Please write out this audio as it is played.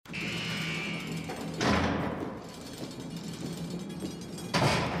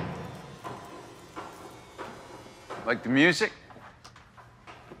Like the music?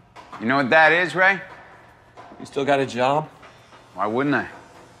 You know what that is, Ray? You still got a job? Why wouldn't I?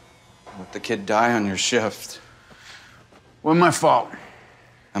 Let the kid die on your shift. Wasn't my fault.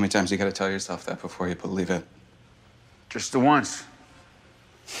 How many times you gotta tell yourself that before you believe it? Just the once.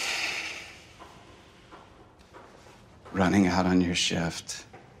 Running out on your shift.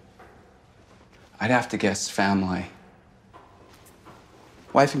 I'd have to guess family.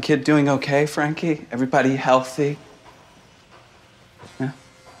 Wife and kid doing okay, Frankie? Everybody healthy? Yeah?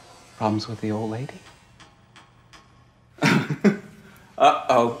 Problems with the old lady?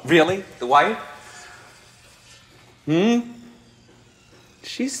 Uh-oh, really? The wife?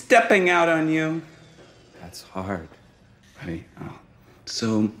 She's stepping out on you. That's hard, right? Oh.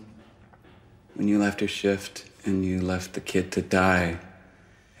 So, when you left her shift and you left the kid to die,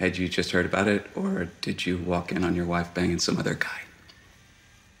 had you just heard about it, or did you walk in on your wife banging some other guy?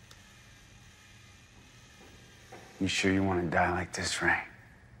 You sure you want to die like this, Ray?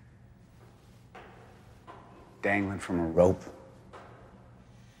 Dangling from a rope?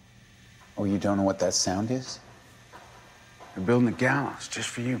 Oh, you don't know what that sound is? They're building a gallows just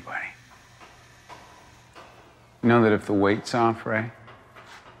for you, buddy. You know that if the weight's off, Ray,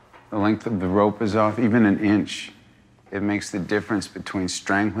 the length of the rope is off, even an inch, it makes the difference between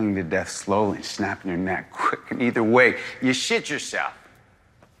strangling to death slowly and snapping your neck quick. And either way, you shit yourself.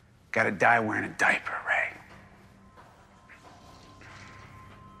 Gotta die wearing a diaper, Ray.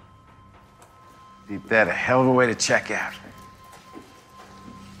 Ain't that a hell of a way to check out?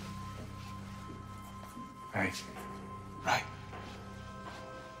 Right. Right.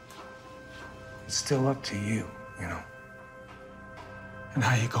 It's still up to you, you know. And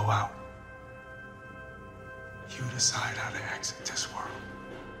how you go out. You decide how to exit this world.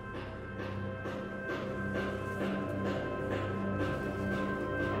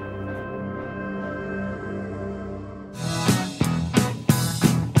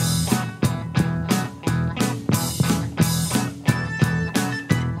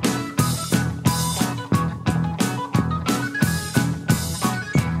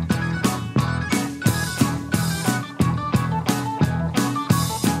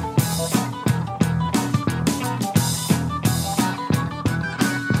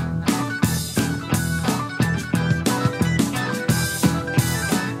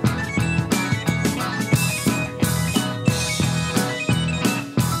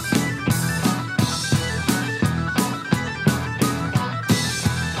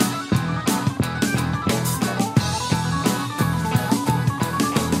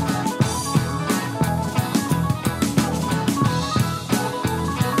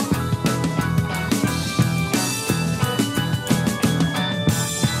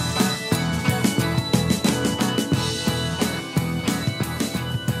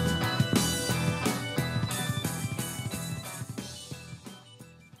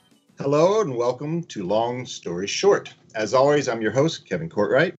 Hello and welcome to Long Story Short. As always, I'm your host, Kevin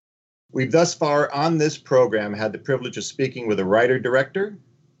Courtwright. We've thus far on this program had the privilege of speaking with a writer-director,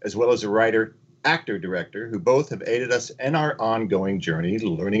 as well as a writer-actor-director, who both have aided us in our ongoing journey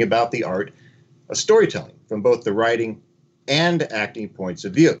learning about the art of storytelling from both the writing and acting points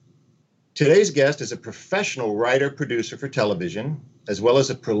of view. Today's guest is a professional writer-producer for television, as well as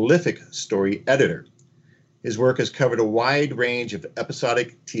a prolific story editor. His work has covered a wide range of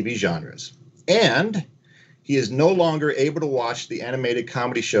episodic TV genres. And he is no longer able to watch the animated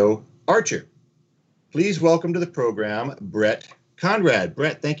comedy show Archer. Please welcome to the program, Brett Conrad.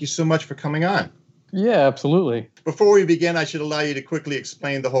 Brett, thank you so much for coming on. Yeah, absolutely. Before we begin, I should allow you to quickly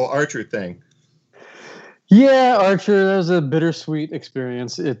explain the whole Archer thing. Yeah, Archer, that was a bittersweet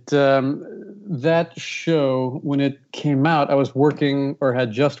experience. That show, when it came out, I was working or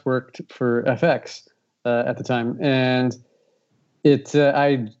had just worked for FX. At the time, and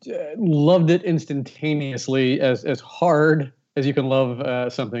I loved it instantaneously, as hard as you can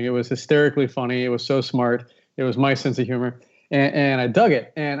love something. It was hysterically funny. It was so smart. It was my sense of humor, and I dug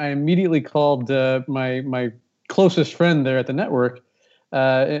it. And I immediately called my closest friend there at the network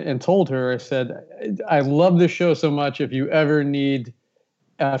and told her. I said, I love this show so much. If you ever need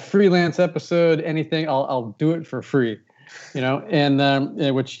a freelance episode, anything, I'll do it for free.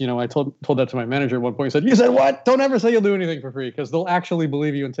 And which, I told that to my manager at one point. He said, "You said what? Don't ever say you'll do anything for free, because they'll actually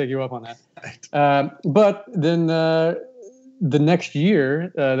believe you and take you up on that." Right. But then the next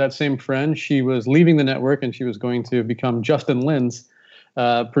year, that same friend, she was leaving the network and she was going to become Justin Lin's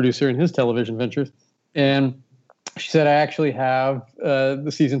producer in his television ventures. And she said, "I actually have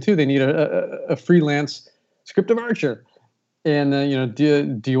the season 2. They need a freelance script of Archer. And,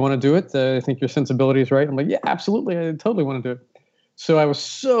 do you want to do it? I think your sensibility is right." I'm like, "Yeah, absolutely. I totally want to do it." So I was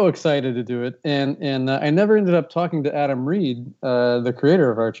so excited to do it, and I never ended up talking to Adam Reed, the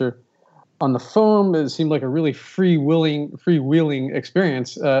creator of Archer, on the phone. It seemed like a really freewheeling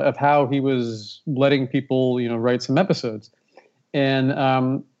experience of how he was letting people, write some episodes. And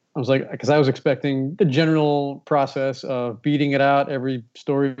I was like, because I was expecting the general process of beating it out, every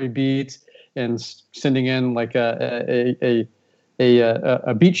story beat, and sending in like a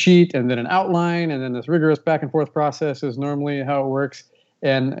beat sheet and then an outline, and then this rigorous back and forth process is normally how it works.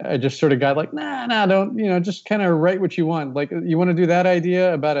 And I just sort of got like, nah, don't, just kind of write what you want. Like, you want to do that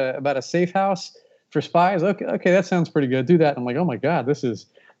idea about a safe house for spies? Okay, that sounds pretty good. Do that. And I'm like, oh my God, this is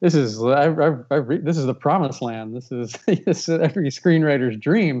this is the promised land. This is every screenwriter's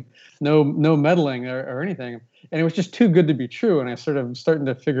dream. No meddling or anything. And it was just too good to be true. And I sort of starting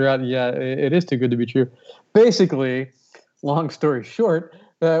to figure out, yeah, it is too good to be true. Basically, long story short,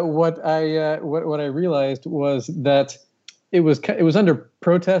 what I realized was that it was under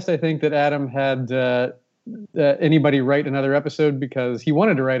protest. I think that Adam had anybody write another episode because he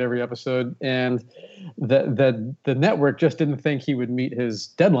wanted to write every episode, and the network just didn't think he would meet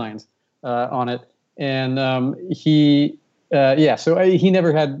his deadlines on it. And so he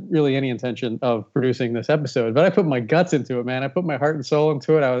never had really any intention of producing this episode. But I put my guts into it, man. I put my heart and soul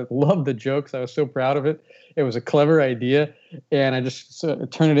into it. I loved the jokes. I was so proud of it. It was a clever idea, and I just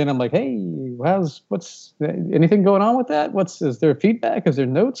turned it in. I'm like, hey, what's anything going on with that? Is there feedback? Is there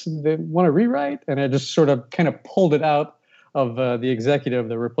notes? Do they want to rewrite? And I just sort of kind of pulled it out of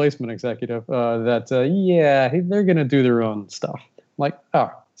the replacement executive, they're going to do their own stuff. I'm like,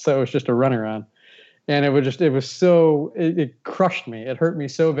 oh, so it's just a runaround. And it crushed me. It hurt me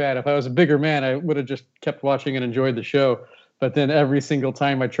so bad. If I was a bigger man, I would have just kept watching and enjoyed the show. But then every single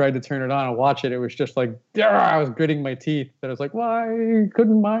time I tried to turn it on and watch it, it was just like, I was gritting my teeth. And I was like, why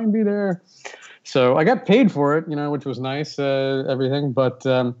couldn't mine be there? So I got paid for it, which was nice, everything. But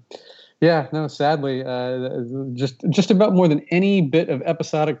sadly, just about more than any bit of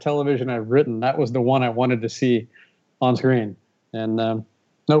episodic television I've written, that was the one I wanted to see on screen. And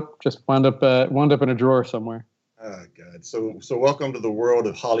nope, just wound up in a drawer somewhere. Oh God! So welcome to the world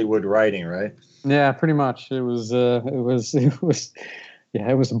of Hollywood writing, right? Yeah, pretty much. It was a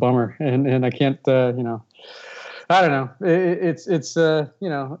bummer, and I can't, I don't know. It's at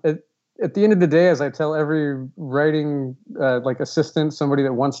the end of the day, as I tell every writing assistant, somebody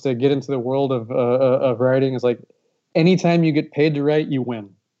that wants to get into the world of writing, is like, anytime you get paid to write, you win.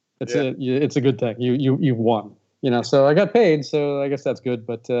 It's a good thing. You've won. So I got paid, so I guess that's good.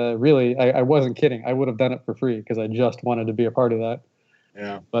 But really, I wasn't kidding. I would have done it for free because I just wanted to be a part of that.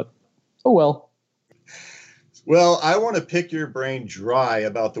 Yeah. But, oh well. Well, I want to pick your brain dry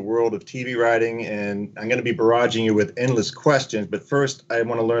about the world of TV writing, and I'm going to be barraging you with endless questions. But first, I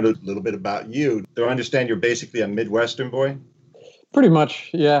want to learn a little bit about you. Do I understand you're basically a Midwestern boy? Pretty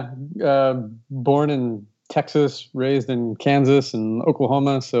much, yeah. Born in Texas, raised in Kansas and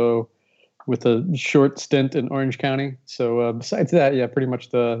Oklahoma, so with a short stint in Orange County. So besides that, yeah, pretty much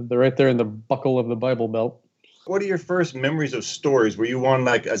the right there in the buckle of the Bible Belt. What are your first memories of stories? Were you one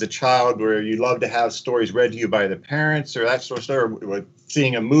like as a child where you loved to have stories read to you by the parents or that sort of stuff? Or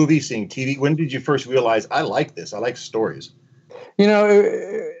seeing a movie, seeing TV? When did you first realize, I like this? I like stories.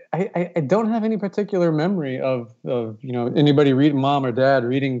 I don't have any particular memory of anybody mom or dad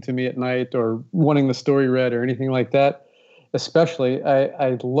reading to me at night or wanting the story read or anything like that. Especially,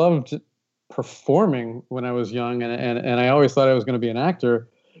 I loved performing when I was young, and I always thought I was going to be an actor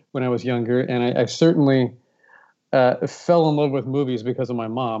when I was younger, and I certainly fell in love with movies because of my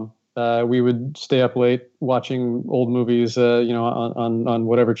mom. We would stay up late watching old movies, on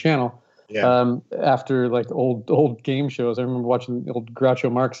whatever channel. Yeah. After like old game shows. I remember watching the old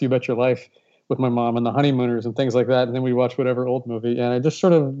Groucho Marx, You Bet Your Life, with my mom, and The Honeymooners and things like that. And then we'd watch whatever old movie, and I just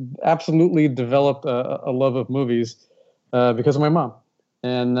sort of absolutely developed a love of movies because of my mom.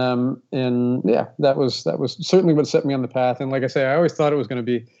 And that was certainly what set me on the path. And like I say, I always thought it was going to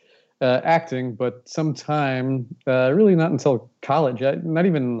be acting, but sometime, really not until college, not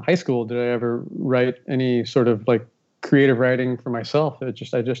even high school, did I ever write any sort of like creative writing for myself. I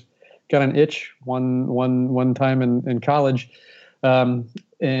just got an itch one time in college, and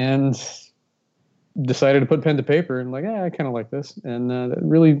decided to put pen to paper and like, I kind of like this. And it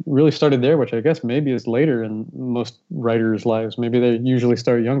really started there, which I guess maybe is later in most writers' lives. Maybe they usually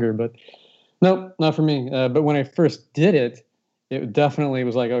start younger, but no, not for me. But when I first did it, it definitely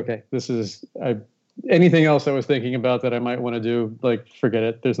was like, okay, anything else I was thinking about that I might want to do, like, forget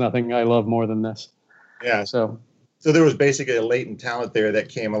it. There's nothing I love more than this. Yeah. So So there was basically a latent talent there that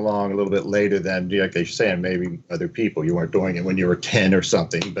came along a little bit later than, like they're saying, maybe other people. You weren't doing it when you were 10 or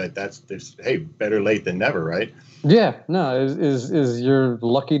something, but hey, better late than never, right? Yeah, no, is you're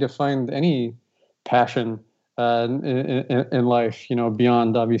lucky to find any passion in life,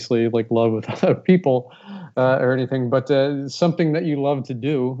 beyond obviously like love with other people or anything, but something that you love to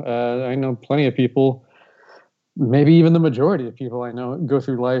do. I know plenty of people, maybe even the majority of people I know, go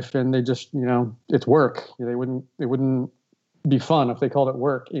through life and they just, it's work. It wouldn't be fun if they called it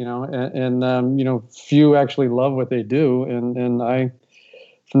work, and few actually love what they do. And I,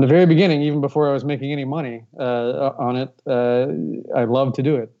 from the very beginning, even before I was making any money on it, I loved to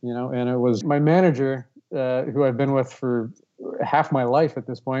do it, and it was my manager, who I've been with for half my life at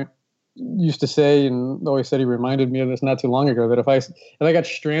this point, used to say, and always said, he reminded me of this not too long ago, that if I got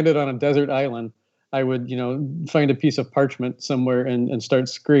stranded on a desert island, I would, find a piece of parchment somewhere and start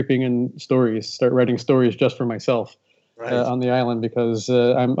scraping start writing stories just for myself, right, on the island, because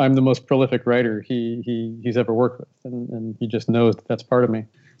I'm the most prolific writer he's ever worked with, and he just knows that's part of me.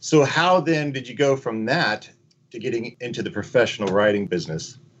 So how then did you go from that to getting into the professional writing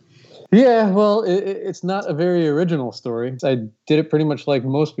business? Yeah, well, it's not a very original story. I did it pretty much like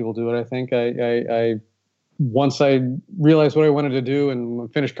most people do it. I think I once I realized what I wanted to do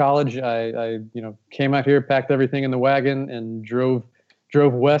and finished college, I came out here, packed everything in the wagon, and drove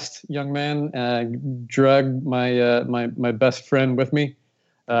west, young man. Dragged my best friend with me,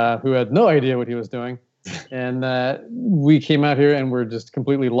 who had no idea what he was doing, and we came out here and were just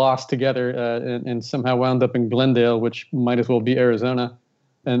completely lost together, and somehow wound up in Glendale, which might as well be Arizona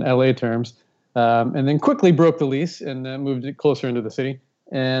in LA terms, and then quickly broke the lease and moved it closer into the city,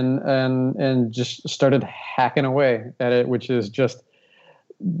 and just started hacking away at it, which is just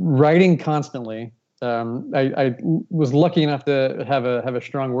writing constantly. I was lucky enough to have a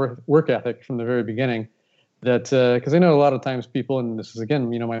strong work ethic from the very beginning, that because I know a lot of times people, and this is again,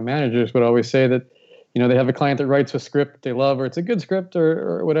 my managers would always say that, they have a client that writes a script they love, or it's a good script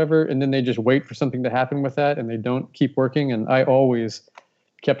or whatever, and then they just wait for something to happen with that, and they don't keep working. And I always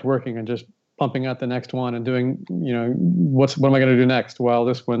kept working and just pumping out the next one and doing, what am I going to do next while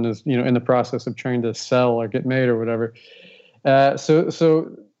this one is, in the process of trying to sell or get made or whatever.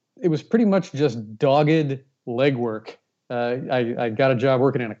 So it was pretty much just dogged legwork. I got a job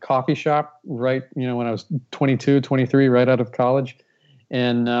working in a coffee shop right, when I was 22, 23, right out of college.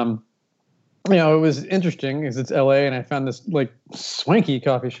 And, it was interesting because it's LA, and I found this like swanky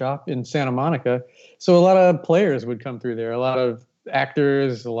coffee shop in Santa Monica. So a lot of players would come through there, a lot of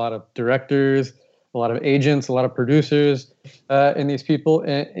actors, a lot of directors, a lot of agents, a lot of producers, and these people.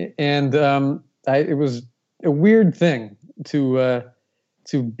 And it was a weird thing to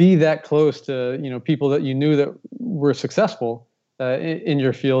be that close to, people that you knew that were successful in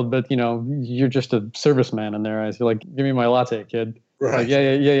your field, but, you're just a serviceman in their eyes. You're like, give me my latte, kid. Right. Like,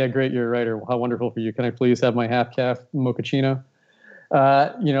 yeah, great, you're a writer. How wonderful for you. Can I please have my half-calf mochaccino?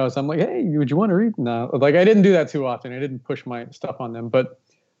 So I'm like, hey, would you want to read? No, like I didn't do that too often. I didn't push my stuff on them, but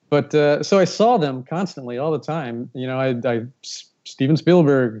so I saw them constantly all the time. I Steven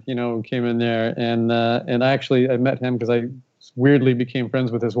Spielberg, came in there, and I met him because I weirdly became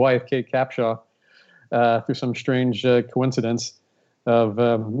friends with his wife, Kate Capshaw, through some strange coincidence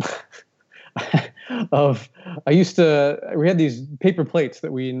of we had these paper plates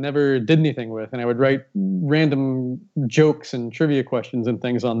that we never did anything with, and I would write random jokes and trivia questions and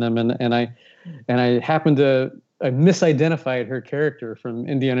things on them, and I I misidentified her character from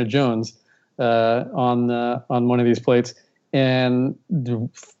Indiana Jones on one of these plates, and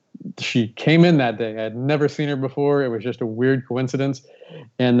she came in that day. I had never seen her before. It was just a weird coincidence,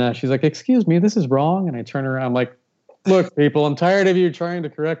 and she's like, "Excuse me, this is wrong." And I turn around, I'm like, "Look, people, I'm tired of you trying to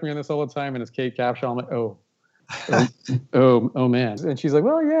correct me on this all the time." And it's Kate Capshaw. I'm like, oh man. And she's like,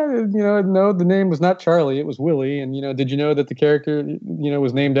 "Well, yeah, no, the name was not Charlie, it was Willie. And did you know that the character,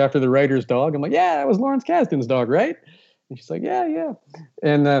 was named after the writer's dog?" I'm like, "Yeah, it was Lawrence Kasdan's dog, right?" And she's like, "Yeah."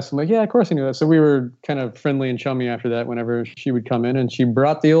 And so I'm like, "Yeah, of course I knew that." So we were kind of friendly and chummy after that whenever she would come in. And she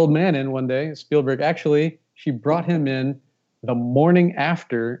brought the old man in one day, Spielberg. Actually, she brought him in the morning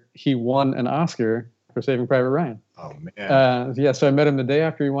after he won an Oscar for Saving Private Ryan. Oh man. So I met him the day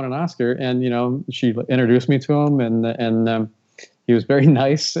after he won an Oscar, and she introduced me to him, and he was very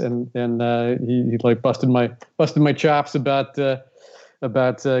nice, and he like busted my chops about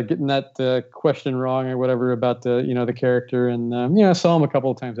getting that question wrong or whatever about the character, and I saw him a couple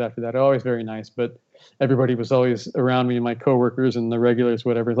of times after that. Always very nice, but everybody was always around me, my coworkers and the regulars,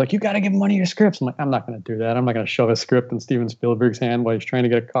 whatever. Like, "You got to give money to scripts." I'm like, "I'm not going to do that. I'm not going to shove a script in Steven Spielberg's hand while he's trying to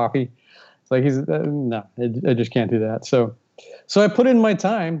get a coffee." Like, no, I just can't do that. So So I put in my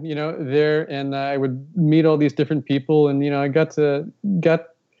time, there, and I would meet all these different people, and I got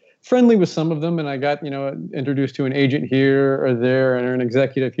friendly with some of them, and I got introduced to an agent here or there, and an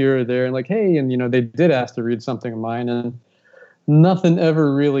executive here or there, and like, hey, and they did ask to read something of mine, and nothing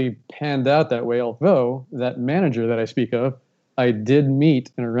ever really panned out that way. Although that manager that I speak of, I did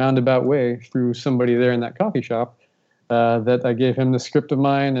meet in a roundabout way through somebody there in that coffee shop. That I gave him the script of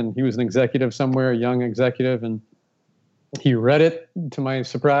mine, and he was an executive somewhere, a young executive, and he read it to my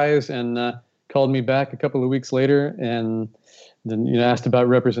surprise and called me back a couple of weeks later and then asked about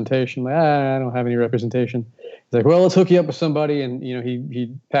representation. Like, I don't have any representation. He's like, well, let's hook you up with somebody, and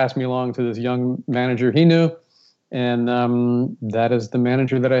he passed me along to this young manager he knew, and that is the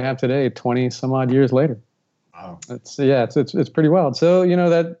manager that I have today, 20 some odd years later. Wow. It's pretty wild. So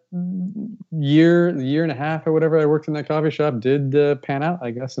that year and a half or whatever I worked in that coffee shop did pan out,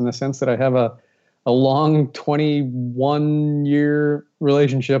 I guess, in the sense that I have a long 21-year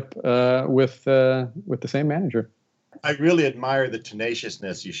relationship with the same manager. I really admire the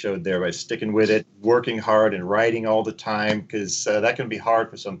tenaciousness you showed there by sticking with it, working hard, and writing all the time, because that can be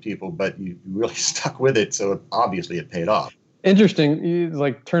hard for some people, but you really stuck with it, so obviously it paid off. Interesting,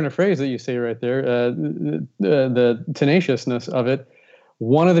 like turn of phrase that you say right there, the tenaciousness of it.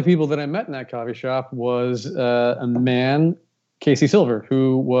 One of the people that I met in that coffee shop was a man, Casey Silver,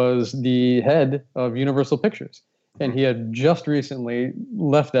 who was the head of Universal Pictures. And he had just recently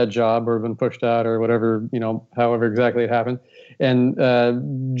left that job or been pushed out or whatever, however exactly it happened,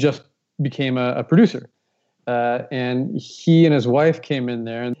 and just became a producer. And he and his wife came in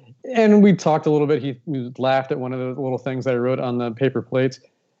there, and we talked a little bit. He laughed at one of the little things I wrote on the paper plates,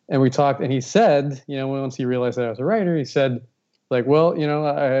 and we talked. And he said, once he realized that I was a writer, he said, like, well,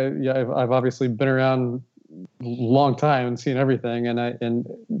 I've obviously been around a long time and seen everything, and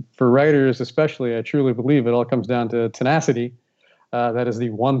for writers especially, I truly believe it all comes down to tenacity. That is the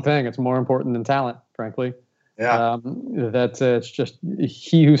one thing. It's more important than talent, frankly. Yeah. It's just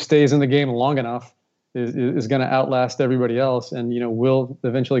he who stays in the game long enough is going to outlast everybody else, and will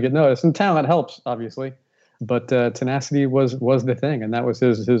eventually get noticed. And talent helps, obviously, but tenacity was the thing, and that was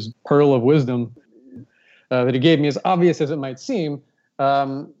his pearl of wisdom that he gave me. As obvious as it might seem,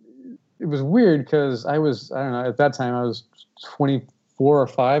 it was weird because I don't know, at that time I was 24 or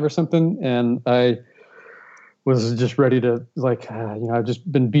 5 or something, and I was just ready to, like, I've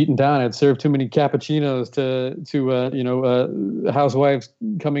just been beaten down. I'd served too many cappuccinos to housewives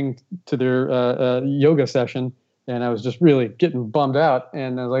coming to their yoga session, and I was just really getting bummed out.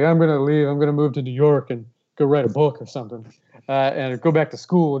 And I was like, I'm going to leave. I'm going to move to New York and go write a book or something, and go back to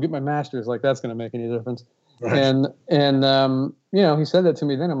school and get my master's. Like, that's going to make any difference. Right. And he said that to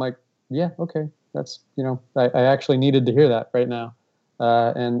me then. I'm like, yeah, okay. That's, I actually needed to hear that right now.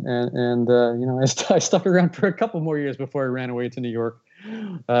 I stuck around for a couple more years before I ran away to New York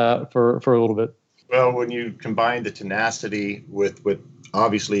for a little bit. Well, when you combine the tenacity with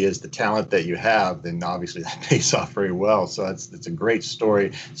obviously is the talent that you have, then obviously that pays off very well. So it's a great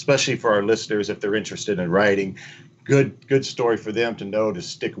story, especially for our listeners if they're interested in writing. Good story for them to know to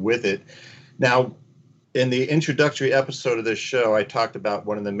stick with it. Now, in the introductory episode of this show, I talked about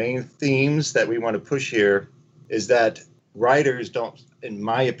one of the main themes that we want to push here is that writers don't, in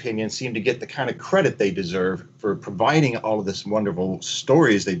my opinion, seem to get the kind of credit they deserve for providing all of this wonderful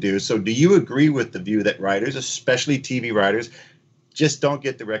stories they do. So do you agree with the view that writers, especially TV writers, just don't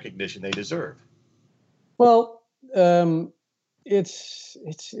get the recognition they deserve? Well, it's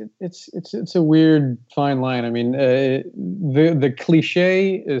a weird fine line. I mean, the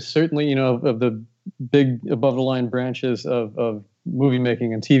cliche is certainly, of the big above the line branches of movie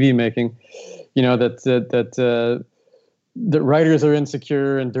making and TV making, that writers are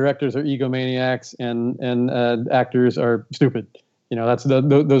insecure and directors are egomaniacs and actors are stupid.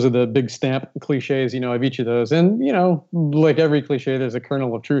 Those are the big stamp cliches, of each of those. And, like every cliche, there's a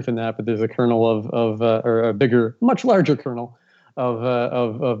kernel of truth in that, but there's a kernel or a bigger, much larger kernel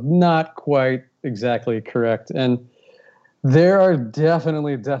of not quite exactly correct. And there are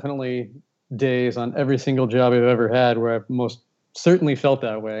definitely days on every single job I've ever had where I've most certainly felt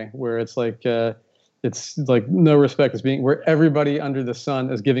that way, where it's like no respect is being, where everybody under the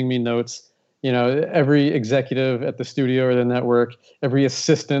sun is giving me notes. Every executive at the studio or the network, every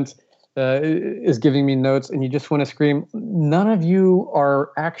assistant is giving me notes, and you just want to scream, none of you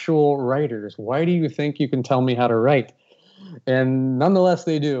are actual writers. Why do you think you can tell me how to write? And nonetheless,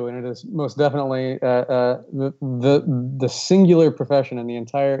 they do. And it is most definitely the singular profession in the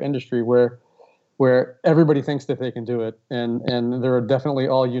entire industry where everybody thinks that they can do it. And they're definitely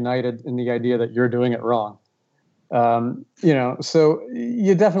all united in the idea that you're doing it wrong. So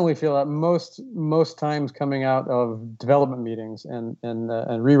you definitely feel that most times coming out of development meetings and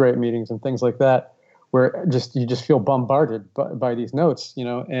rewrite meetings and things like that, where you just feel bombarded by these notes,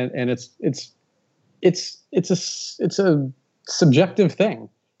 and it's a subjective thing,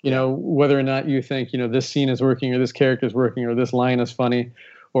 whether or not you think, this scene is working or this character is working or this line is funny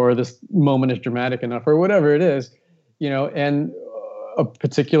or this moment is dramatic enough or whatever it is, and a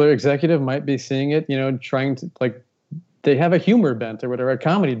particular executive might be seeing it, trying to they have a humor bent or whatever, a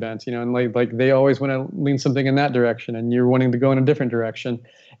comedy bent, and like they always want to lean something in that direction and you're wanting to go in a different direction.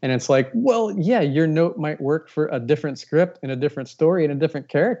 And it's like, well, yeah, your note might work for a different script and a different story and a different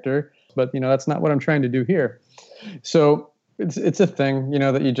character, but that's not what I'm trying to do here. So it's a thing,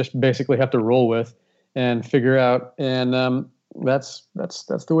 that you just basically have to roll with and figure out. And that's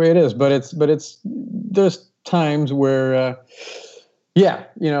the way it is. But it's there's times where you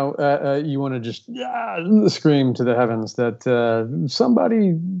want to just scream to the heavens that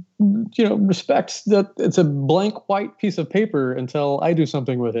somebody, respects that it's a blank white piece of paper until I do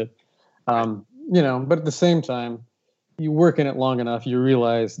something with it. But at the same time, you work in it long enough, you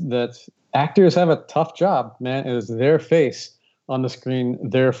realize that actors have a tough job, man. It is their face on the screen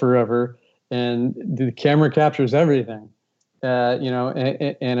there forever. And the camera captures everything, and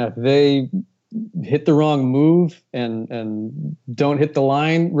if they hit the wrong move and don't hit the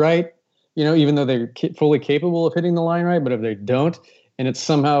line right, even though they're fully capable of hitting the line right, but if they don't, and it's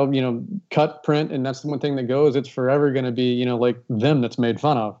somehow, cut, print, and that's the one thing that goes, it's forever going to be, like them that's made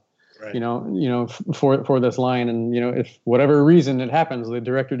fun of, right. For this line. And, if whatever reason it happens, the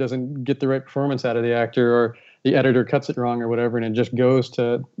director doesn't get the right performance out of the actor or the editor cuts it wrong or whatever, and it just goes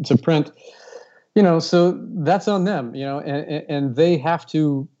to print, so that's on them, and they have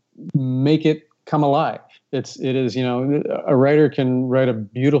to make it come alive. It is, a writer can write a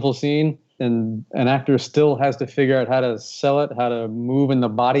beautiful scene and an actor still has to figure out how to sell it, how to move in the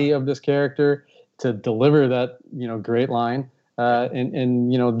body of this character to deliver that, great line.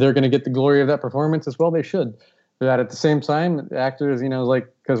 And they're going to get the glory of that performance as well. They should. But at the same time, actors,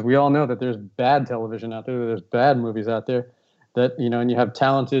 because we all know that there's bad television out there, there's bad movies out there that, and you have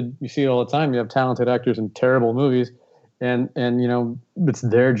talented, you see it all the time, you have talented actors in terrible movies. And it's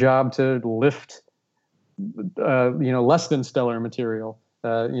their job to lift, less than stellar material,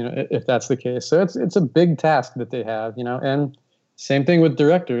 if that's the case. So it's a big task that they have, and same thing with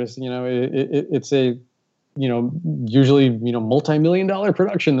directors. It's a, usually, multi-million-dollar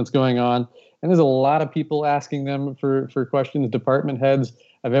production that's going on. And there's a lot of people asking them for questions, department heads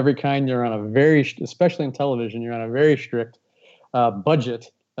of every kind. You're on a very, especially in television, you're on a very strict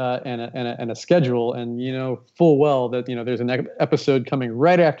budget. And a schedule, and full well that there's an episode coming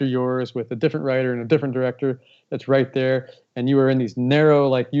right after yours with a different writer and a different director that's right there, and you are in these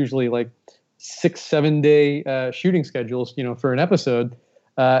narrow, usually 6-7 day shooting schedules, for an episode,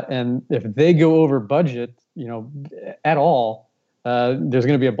 and if they go over budget, at all, there's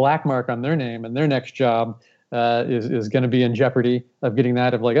going to be a black mark on their name, and their next job is going to be in jeopardy of getting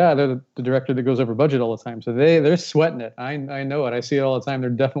that of they're the director that goes over budget all the time. So they're sweating it. I know it. I see it all the time. They're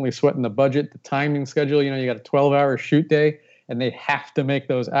definitely sweating the budget, the timing schedule. You got a 12-hour shoot day, and they have to make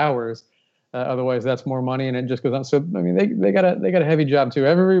those hours. Otherwise, that's more money, and it just goes on. So they got a heavy job too.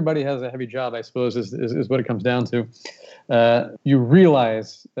 Everybody has a heavy job, I suppose, is what it comes down to. You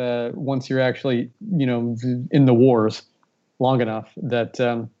realize once you're actually in the wars long enough that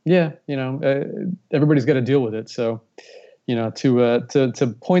everybody's got to deal with it. So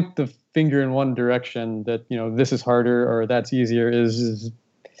to point the finger in one direction that this is harder or that's easier is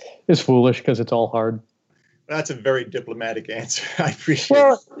foolish, because it's all hard. That's a very diplomatic answer. I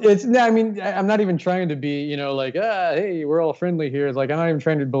appreciate it. I'm not even trying to be hey, we're all friendly here. It's I'm not even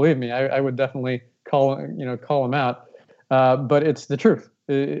trying to, believe me, I would definitely call them out, but it's the truth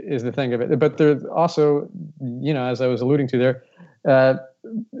is the thing of it. But there's also, as I was alluding to there,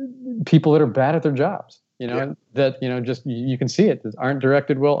 people that are bad at their jobs, that, just, you can see it, that aren't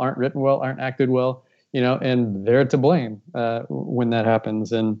directed well, aren't written well, aren't acted well, and they're to blame when that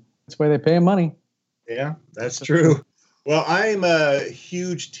happens. And that's why they pay them money. Yeah, that's true. Well, I'm a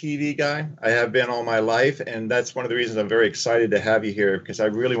huge TV guy. I have been all my life, and that's one of the reasons I'm very excited to have you here, because I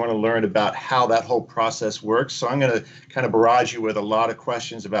really want to learn about how that whole process works. So I'm going to kind of barrage you with a lot of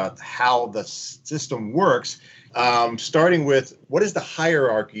questions about how the system works, starting with, what is the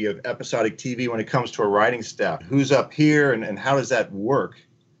hierarchy of episodic TV when it comes to a writing staff? Who's up here, and how does that work?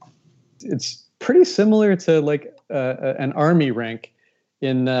 It's pretty similar to an army rank.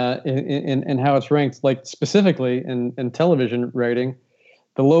 In how it's ranked, specifically in television writing,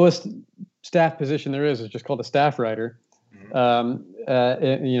 the lowest staff position there is just called a staff writer.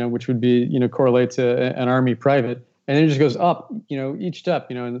 which would be, correlate to an Army private. And then it just goes up, each step,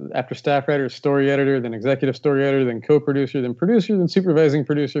 after staff writer, story editor, then executive story editor, then co-producer, then supervising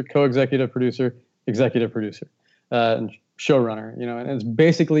producer, co-executive producer, executive producer, and showrunner, and it's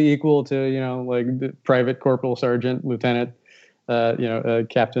basically equal to, like the private, corporal, sergeant, lieutenant,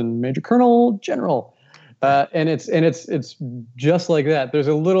 captain, major, colonel, general. And it's just like that. There's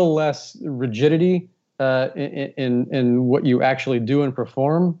a little less rigidity in what you actually do and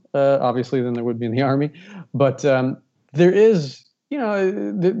perform, obviously, than there would be in the Army. But there is,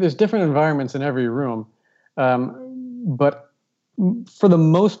 there's different environments in every room. But for the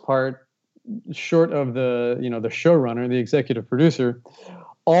most part, short of the showrunner, the executive producer,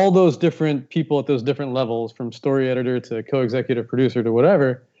 all those different people at those different levels, from story editor to co-executive producer to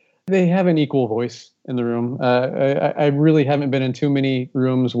whatever, they have an equal voice in the room. I really haven't been in too many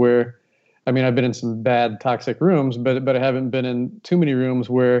rooms where, I've been in some bad, toxic rooms, but I haven't been in too many rooms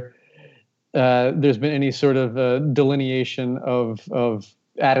where there's been any sort of delineation of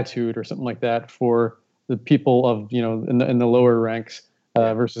attitude or something like that for the people of, in the lower ranks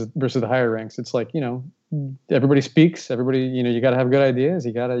versus the higher ranks. It's like, everybody speaks, everybody, you got to have good ideas,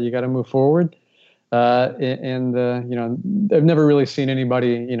 you got to move forward. I've never really seen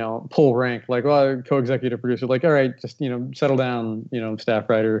anybody, pull rank, like, well, co-executive producer, like, all right, just, settle down, staff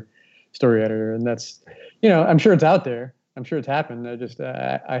writer, story editor. And that's, I'm sure it's out there. I'm sure it's happened.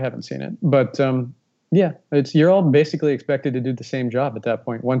 I haven't seen it, but, you're all basically expected to do the same job at that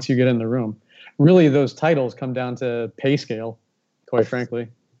point. Once you get in the room, really, those titles come down to pay scale, quite frankly.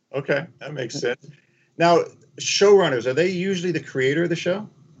 Okay. That makes sense. Now, showrunners, are they usually the creator of the show?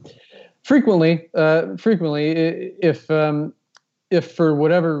 Frequently, if for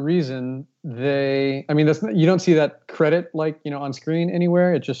whatever reason you don't see that credit on screen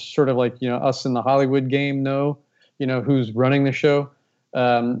anywhere. It's just sort of like us in the Hollywood game know who's running the show,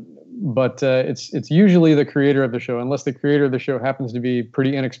 but it's usually the creator of the show, unless the creator of the show happens to be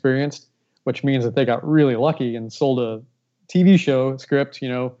pretty inexperienced, which means that they got really lucky and sold a TV show script,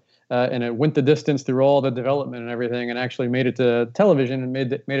 and it went the distance through all the development and everything, and actually made it to television and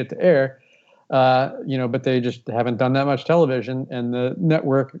made it to air. But they just haven't done that much television, and the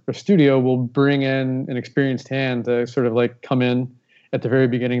network or studio will bring in an experienced hand to sort of like come in at the very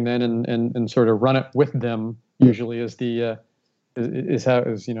beginning then and sort of run it with them. Usually is how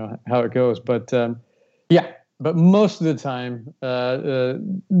it goes. But but most of the time,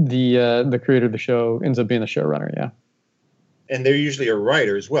 the creator of the show ends up being the showrunner. Yeah. And they're usually a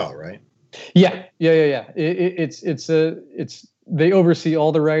writer as well, right? Yeah. It's they oversee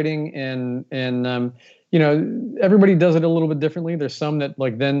all the writing, and everybody does it a little bit differently. There's some that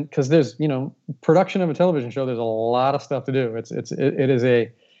because there's production of a television show. There's a lot of stuff to do. It is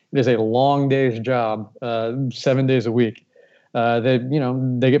a long day's job, 7 days a week. They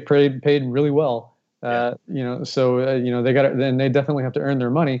get paid really well. So they got then they definitely have to earn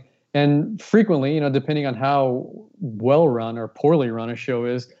their money. And frequently, depending on how well run or poorly run a show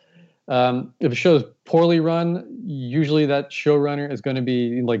is, if a show is poorly run, usually that showrunner is going to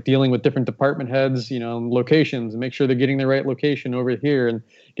be like dealing with different department heads, locations, and make sure they're getting the right location over here and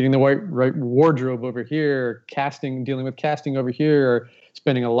getting the right wardrobe over here, dealing with casting over here, or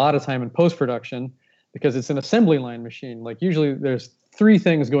spending a lot of time in post-production because it's an assembly line machine. Like usually there's 3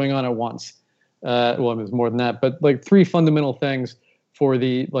 things going on at once. There's more than that, but like 3 fundamental things for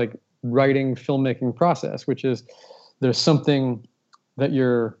the writing, filmmaking process, which is there's something that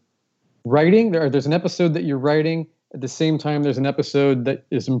you're writing, there's an episode that you're writing. At the same time, there's an episode that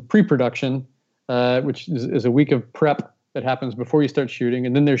is in pre-production, which is a week of prep that happens before you start shooting,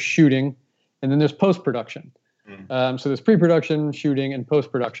 and then there's shooting, and then there's post-production. So there's pre-production, shooting, and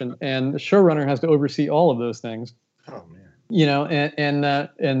post-production, and the showrunner has to oversee all of those things. Oh man!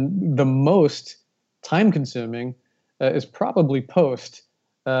 And the most time-consuming is probably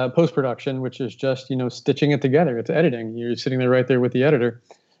post-production, which is just stitching it together. It's editing. You're sitting there right there with the editor.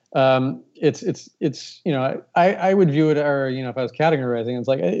 It's I would view it, or if I was categorizing, it's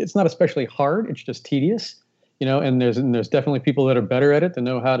like it's not especially hard. It's just tedious, and there's definitely people that are better at it to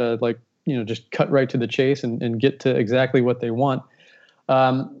know how to just cut right to the chase and get to exactly what they want.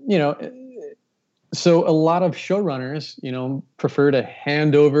 So a lot of showrunners, prefer to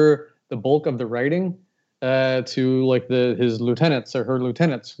hand over the bulk of the writing to his lieutenants or her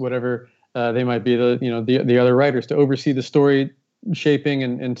lieutenants, whatever they might be, the other writers, to oversee the story shaping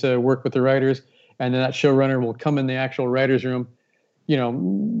and to work with the writers. And then that showrunner will come in the actual writer's room,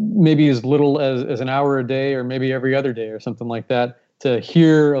 maybe as little as an hour a day, or maybe every other day or something like that, to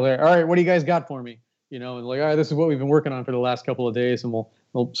hear, all right, what do you guys got for me? And all right, this is what we've been working on for the last couple of days. And we'll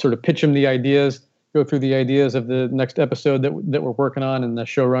sort of pitch them the ideas, go through the ideas of the next episode that we're working on, and the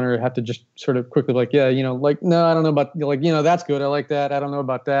showrunner have to just sort of quickly like, yeah, like, no, I don't know about, like, that's good. I like that. I don't know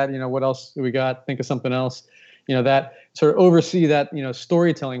about that. What else do we got? Think of something else. That sort of oversee that,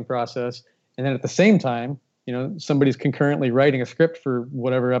 storytelling process. And then at the same time, somebody's concurrently writing a script for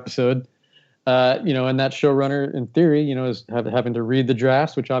whatever episode, and that showrunner in theory, is having to read the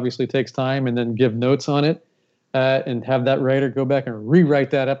drafts, which obviously takes time, and then give notes on it, and have that writer go back and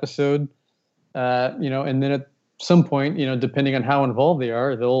rewrite that episode. And then at some point, depending on how involved they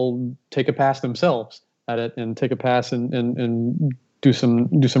are, they'll take a pass themselves at it and take a pass and do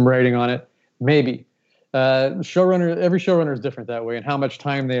some writing on it. Maybe. Every showrunner is different that way, and how much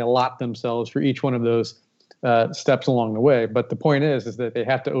time they allot themselves for each one of those steps along the way. But the point is that they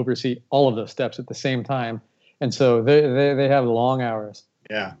have to oversee all of those steps at the same time. And so they have long hours.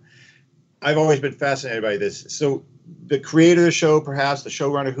 Yeah. I've always been fascinated by this. So the creator of the show, perhaps the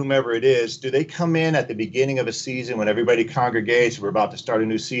showrunner, whomever it is, do they come in at the beginning of a season when everybody congregates, we're about to start a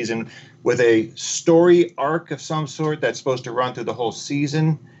new season, with a story arc of some sort that's supposed to run through the whole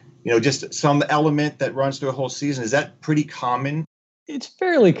season? Just some element that runs through a whole season? Is that pretty common? It's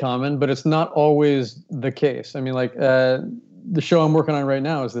fairly common, but it's not always the case. I mean, like the show I'm working on right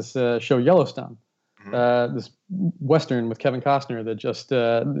now is this show Yellowstone, this Western with Kevin Costner that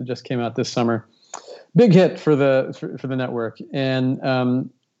just came out this summer. Big hit for the network. And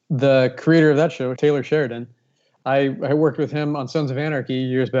the creator of that show, Taylor Sheridan, I worked with him on Sons of Anarchy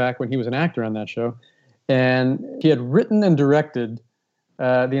years back when he was an actor on that show. And he had written and directed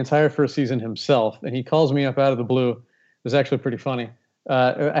the entire first season himself, and he calls me up out of the blue. It was actually pretty funny.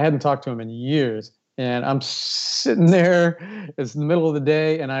 I hadn't talked to him in years, and I'm sitting there. It's the middle of the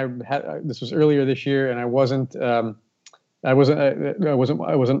day, and this was earlier this year, and I wasn't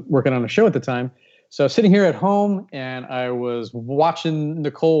working on a show at the time. So I was sitting here at home, and I was watching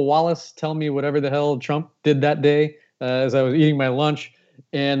Nicole Wallace tell me whatever the hell Trump did that day as I was eating my lunch,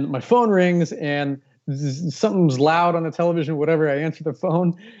 and my phone rings, and something's loud on the television, whatever. I answer the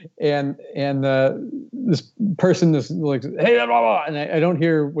phone, and this person is like, hey, blah, blah, blah, and I don't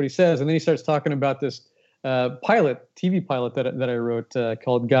hear what he says. And then he starts talking about this TV pilot that I wrote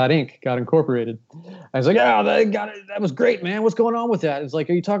called God Inc., God Incorporated. I was like, oh, that was great, man. What's going on with that? It's like,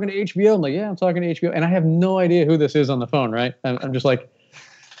 are you talking to HBO? I'm like, yeah, I'm talking to HBO. And I have no idea who this is on the phone, right? I'm just like,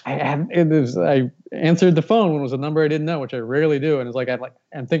 I answered the phone when it was a number I didn't know, which I rarely do. And it's like,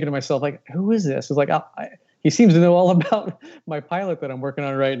 I'm thinking to myself, like, who is this? It's like, he seems to know all about my pilot that I'm working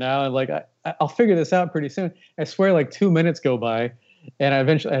on right now. And like, I'll figure this out pretty soon. I swear, like 2 minutes go by, and I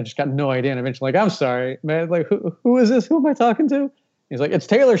just got no idea. And eventually, like, I'm sorry, man. Like, who is this? Who am I talking to? He's like, it's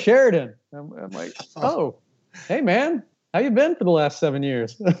Taylor Sheridan. I'm like, oh, hey, man. How you been for the last 7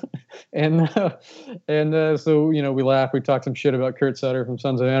 years? and so we laugh. We talk some shit about Kurt Sutter from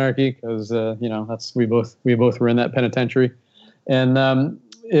Sons of Anarchy because that's we both were in that penitentiary, and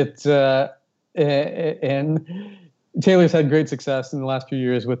and Taylor's had great success in the last few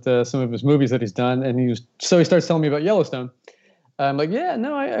years with some of his movies that he's done, and he starts telling me about Yellowstone. I'm like, yeah,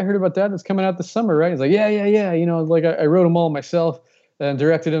 no, I heard about that. It's coming out this summer, right? He's like, yeah. Like I wrote them all myself. And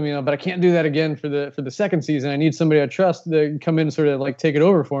directed him, but I can't do that again for the second season. I need somebody I trust to come in and sort of like take it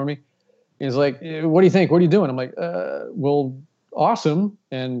over for me. He's like, what do you think? What are you doing? I'm like, well, awesome.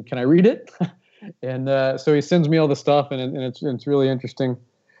 And can I read it? And so he sends me all the stuff, and it's really interesting,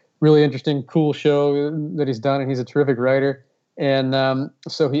 cool show that he's done, and he's a terrific writer. And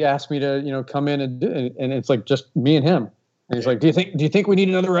so he asked me to come in and it's like just me and him. And he's like, do you think we need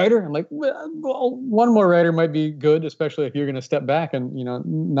another writer? I'm like, well, one more writer might be good, especially if you're going to step back and,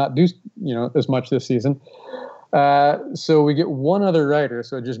 not do, as much this season. So we get one other writer.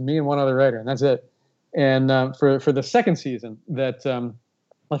 So just me and one other writer, and that's it. And for the second season that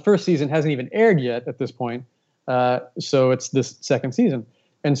the first season hasn't even aired yet at this point. So it's this second season.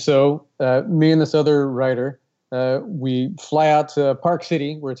 And so me and this other writer, we fly out to Park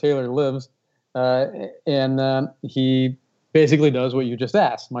City where Taylor lives. And he basically does what you just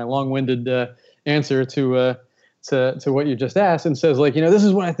asked, my long-winded answer to what you just asked, and says, like, this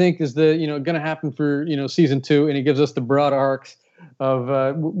is what I think is the, going to happen for, season 2. And he gives us the broad arcs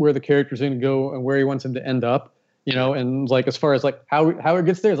of where the character's going to go and where he wants him to end up, and like, as far as like how it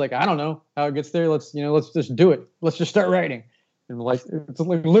gets there, it's like, I don't know how it gets there. Let's just do it. Let's just start writing. And like, it's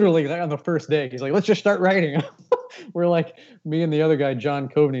like literally on the first day, he's like, let's just start writing. We're like, me and the other guy, John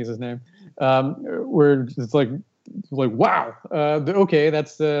Coveney is his name. It's like, wow, okay,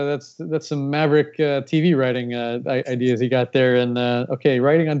 that's some Maverick TV writing ideas he got there, and okay,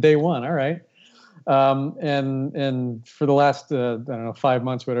 writing on day one, all right. And for the last I don't know 5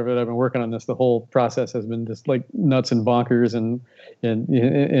 months, whatever, that I've been working on this, the whole process has been just like nuts and bonkers, and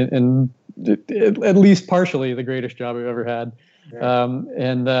at least partially the greatest job I've ever had.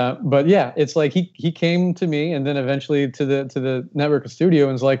 Yeah. But yeah, it's like he came to me, and then eventually to the network studio,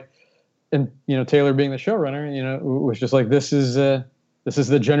 and was like, and Taylor being the showrunner, was just like, this is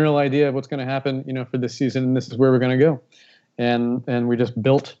the general idea of what's going to happen, for this season, and this is where we're going to go, and we just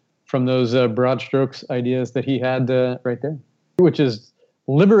built from those broad strokes ideas that he had right there, which is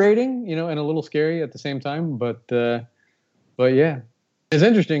liberating, and a little scary at the same time, but yeah, it's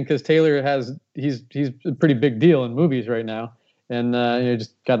interesting because Taylor he's a pretty big deal in movies right now. And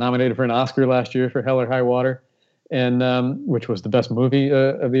just got nominated for an Oscar last year for Hell or High Water, and which was the best movie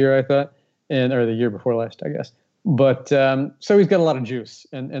of the year, I thought, or the year before last, I guess. But so he's got a lot of juice,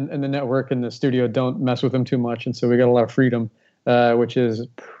 and the network and the studio don't mess with him too much, and so we got a lot of freedom, which is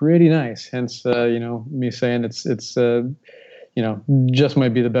pretty nice. Hence, me saying it's just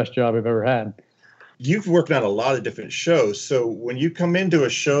might be the best job I've ever had. You've worked on a lot of different shows. So when you come into a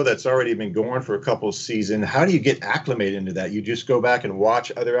show that's already been going for a couple of seasons, how do you get acclimated into that? You just go back and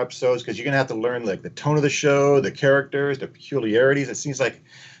watch other episodes? Because you're going to have to learn like the tone of the show, the characters, the peculiarities. It seems like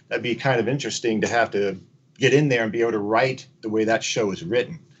that'd be kind of interesting to have to get in there and be able to write the way that show is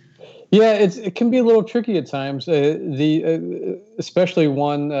written. Yeah, it can be a little tricky at times. Especially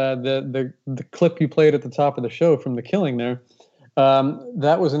the clip you played at the top of the show from The Killing there.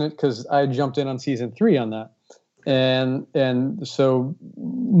 That wasn't it, because I jumped in on season 3 on that, and so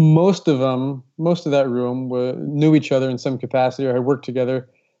most of that room knew each other in some capacity, or had worked together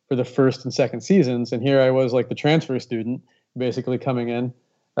for the first and second seasons, and here I was like the transfer student, basically coming in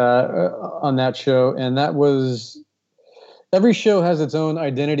on that show, and that was, every show has its own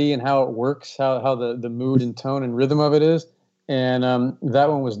identity and how it works, how the mood and tone and rhythm of it is, and that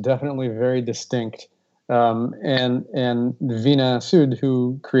one was definitely very distinct. And Veena Sood,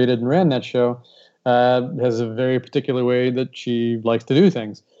 who created and ran that show, has a very particular way that she likes to do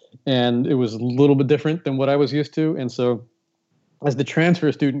things. And it was a little bit different than what I was used to. And so as the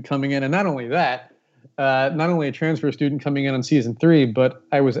transfer student coming in, and not only that, not only a transfer student coming in on season 3, but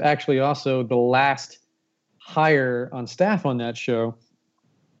I was actually also the last hire on staff on that show.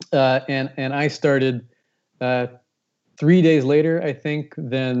 And I started 3 days later, I think,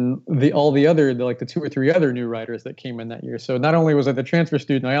 than all the other, like the 2 or 3 other new writers that came in that year. So not only was I the transfer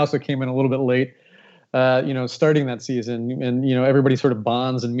student, I also came in a little bit late, starting that season. And, everybody sort of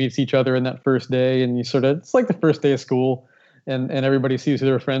bonds and meets each other in that first day. And it's like the first day of school, and everybody sees who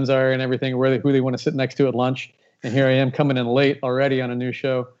their friends are and everything, who they want to sit next to at lunch. And here I am coming in late already on a new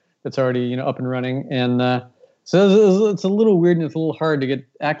show that's already, up and running. And so it's a little weird, and it's a little hard to get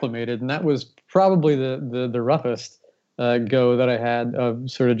acclimated. And that was probably the roughest go that I had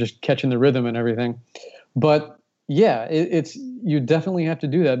of sort of just catching the rhythm and everything. But yeah, you definitely have to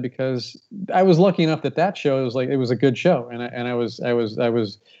do that, because I was lucky enough that show it was a good show, and I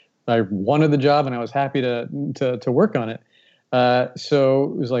wanted the job, and I was happy to work on it. So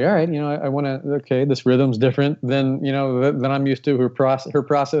it was like, all right, I want to, okay, this rhythm's different than I'm used to. Her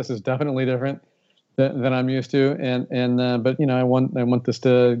process is definitely different than I'm used to, but I want this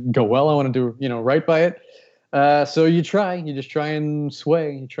to go well. I want to do right by it. So you just try and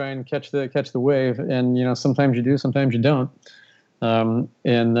sway, you try and catch the wave, and sometimes you do, sometimes you don't. Yeah,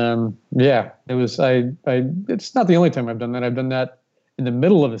 it's not the only time I've done that. I've done that in the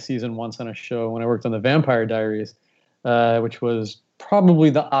middle of a season once on a show when I worked on the Vampire Diaries, which was probably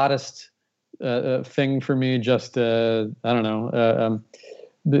the oddest thing for me. Just I don't know,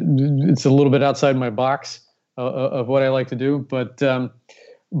 it's a little bit outside my box of what I like to do, but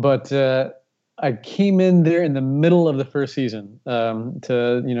I came in there in the middle of the first season. As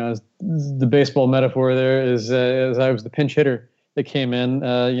the baseball metaphor there is, as I was the pinch hitter that came in,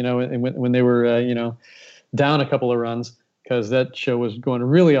 when they were, down a couple of runs, because that show was going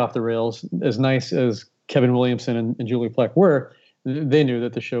really off the rails. As nice as Kevin Williamson and Julie Plec were, they knew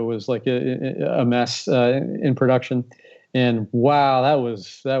that the show was like a mess in production. And wow, that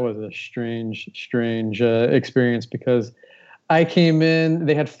was a strange experience, because I came in,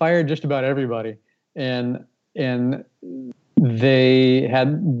 they had fired just about everybody, and they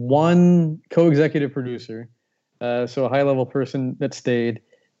had one co-executive producer, so a high-level person that stayed,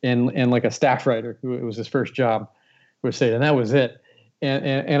 and like a staff writer who it was his first job, who stayed, and that was it.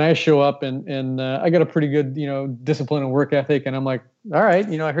 And I show up, and I got a pretty good discipline and work ethic, and I'm like, all right,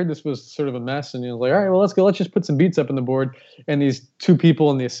 I heard this was sort of a mess, and like, all right, well, let's go, let's just put some beats up on the board. And these 2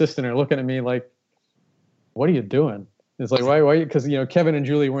 people and the assistant are looking at me like, what are you doing? It's like, why? Because Kevin and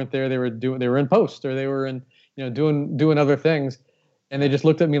Julie weren't there. They were in post, or they were in doing other things, and they just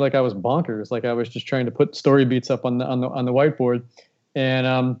looked at me like I was bonkers, like I was just trying to put story beats up on the whiteboard. And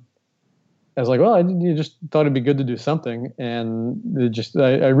I was like, well, I just thought it'd be good to do something. And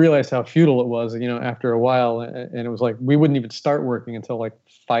I realized how futile it was, after a while. And it was like, we wouldn't even start working until like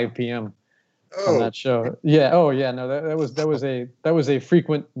 5 p.m. on that show. Yeah. Oh yeah. No, that was a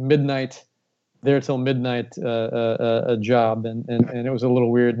frequent midnight, there till midnight, a job. And it was a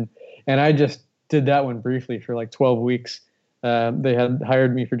little weird. And I just did that one briefly for like 12 weeks. They had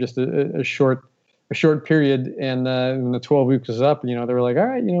hired me for just a short period, and when the 12 weeks was up, they were like, all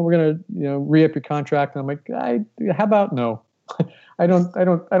right, we're gonna re-up your contract. And I'm like, how about no? I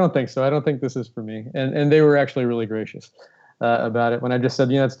don't think so. I don't think this is for me. And they were actually really gracious about it when I just said,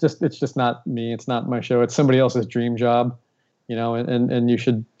 it's just not me. It's not my show. It's somebody else's dream job, and you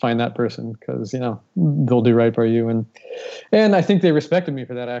should find that person, because they'll do right by you. And I think they respected me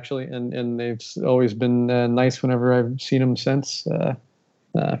for that, actually, and they've always been nice whenever I've seen them since.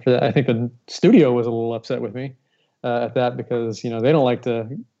 For that, I think the studio was a little upset with me at that, because they don't like to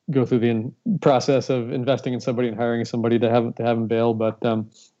go through the process of investing in somebody and hiring somebody to have them bail. But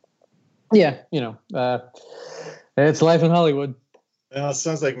it's life in Hollywood. Well, it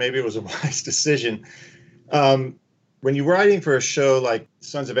sounds like maybe it was a wise decision. When you're writing for a show like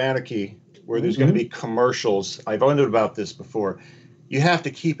Sons of Anarchy, where there's going to be commercials, I've wondered about this before. You have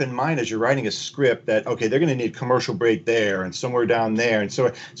to keep in mind as you're writing a script that, okay, they're going to need commercial break there and somewhere down there. And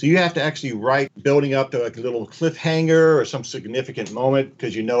so you have to actually write building up to like a little cliffhanger or some significant moment,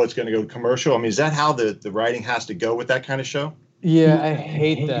 because it's going to go commercial. I mean, is that how the writing has to go with that kind of show? Yeah, I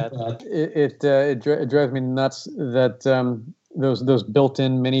hate that. It drives me nuts that those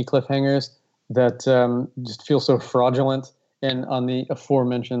built-in mini cliffhangers that just feel so fraudulent. And on the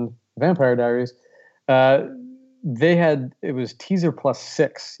aforementioned Vampire Diaries, it was teaser plus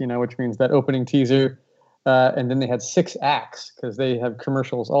 6, which means that opening teaser, and then they had 6 acts, because they have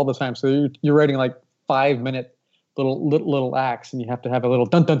commercials all the time. So you're writing like 5-minute little acts, and you have to have a little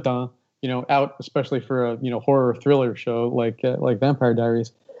dun dun dun, out, especially for a horror thriller show like Vampire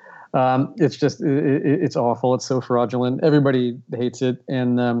Diaries. It's just it's awful. It's so fraudulent. Everybody hates it,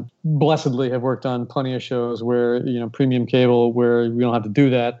 and blessedly have worked on plenty of shows where premium cable where we don't have to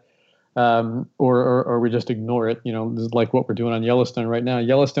do that. Or we just ignore it. This is like what we're doing on Yellowstone right now.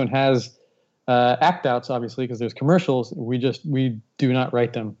 Yellowstone has act outs, obviously, because there's commercials. We do not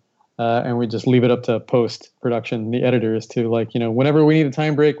write them, and we just leave it up to post production, the editors, to whenever we need a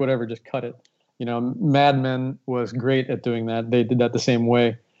time break, whatever, just cut it. Mad Men was great at doing that. They did that the same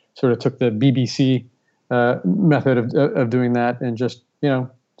way. Sort of took the BBC method of doing that, and just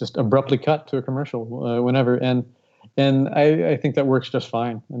abruptly cut to a commercial whenever. And I think that works just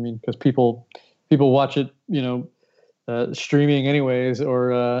fine. I mean, because people watch it, streaming anyways,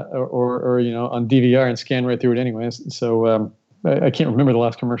 or on DVR and scan right through it anyways. So I can't remember the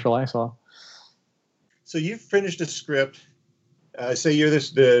last commercial I saw. So you've finished a script. Say you're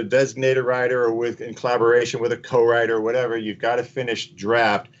the designated writer, or in collaboration with a co-writer or whatever. You've got a finished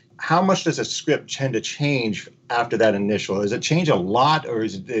draft. How much does a script tend to change after that initial? Does it change a lot, or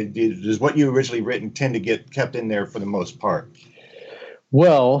does what you originally written tend to get kept in there for the most part?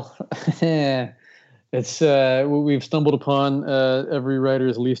 Well, it's we've stumbled upon every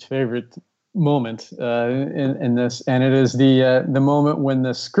writer's least favorite moment in this, and it is the moment when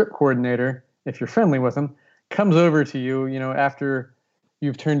the script coordinator, if you're friendly with him, comes over to you, after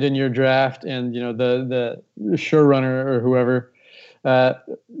you've turned in your draft, and the showrunner or whoever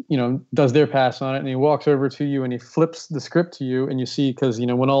does their pass on it, and he walks over to you and he flips the script to you, and you see, because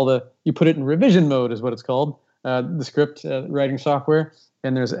when you put it in revision mode is what it's called, the script writing software,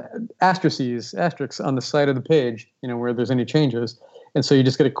 and there's asterisks on the side of the page, where there's any changes, and so you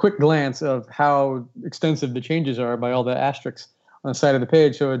just get a quick glance of how extensive the changes are by all the asterisks on the side of the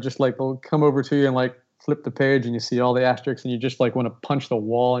page. So it just will come over to you and flip the page, and you see all the asterisks, and you just want to punch the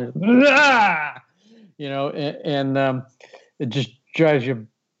wall, and it just drives you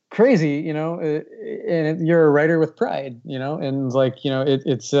crazy, and you're a writer with pride, and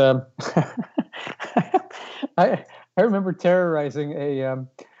it's I remember terrorizing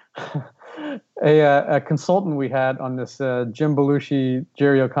a consultant we had on this Jim Belushi,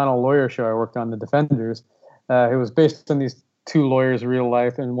 Jerry O'Connell lawyer show I worked on, The Defenders. It was based on these 2 lawyers in real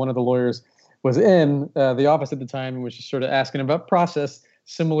life, and one of the lawyers was in the office at the time and was just sort of asking about process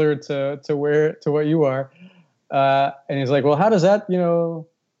similar to what you are. And he's like, well, how does that, go?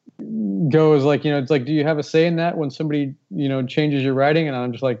 Is it's like, do you have a say in that when somebody, changes your writing? And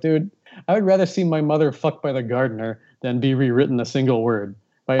I'm just like, dude, I would rather see my mother fucked by the gardener than be rewritten a single word.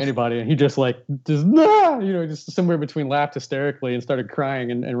 by anybody, and he just just somewhere between laughed hysterically and started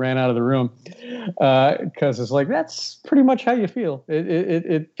crying and ran out of the room because it's like that's pretty much how you feel.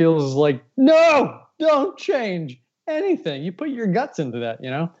 It feels like no, don't change anything. You put your guts into that,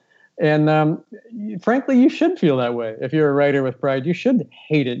 and frankly, you should feel that way. If you're a writer with pride, you should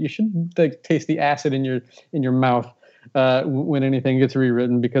hate it. You should taste the acid in your mouth when anything gets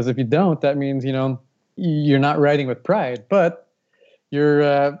rewritten, because if you don't, that means you're not writing with pride, but you're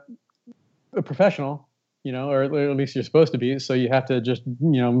a professional, or at least you're supposed to be. So you have to just,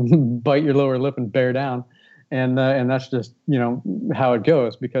 bite your lower lip and bear down. And that's just, how it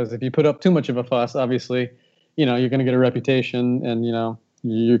goes. Because if you put up too much of a fuss, obviously, you're going to get a reputation and,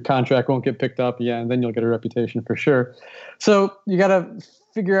 your contract won't get picked up. Yeah. And then you'll get a reputation for sure. So you got to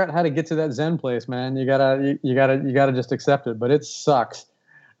figure out how to get to that Zen place, man. You gotta just accept it, but it sucks.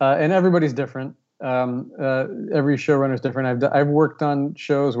 And everybody's different. Every showrunner is different. I've worked on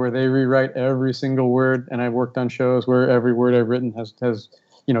shows where they rewrite every single word, and I've worked on shows where every word I've written has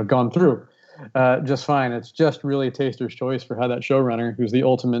gone through just fine. It's just really a taster's choice for how that showrunner, who's the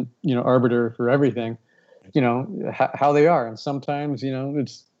ultimate arbiter for everything, how they are. And sometimes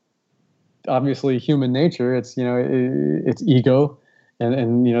it's obviously human nature. It's it's ego,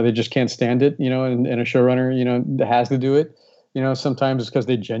 and they just can't stand it. And a showrunner has to do it. Sometimes it's because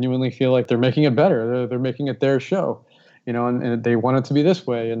they genuinely feel like they're making it better. They're making it their show, and they want it to be this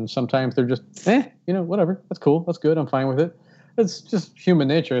way. And sometimes they're just, whatever. That's cool. That's good. I'm fine with it. It's just human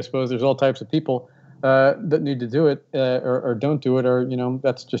nature, I suppose. There's all types of people that need to do it or don't do it, or,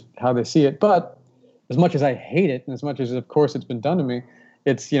 that's just how they see it. But as much as I hate it, and as much as, of course, it's been done to me,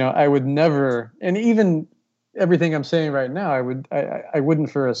 it's, I would never, and even everything I'm saying right now, I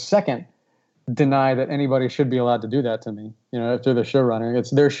wouldn't for a second deny that anybody should be allowed to do that to me. If they're the showrunner,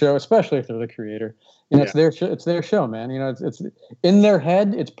 it's their show, especially if they're the creator. It's their show. It's their show, man. It's in their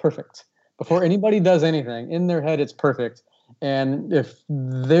head. It's perfect. Before anybody does anything, in their head, it's perfect. And if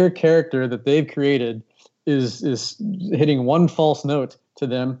their character that they've created is hitting one false note to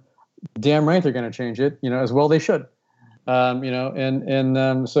them, damn right they're going to change it. As well they should. So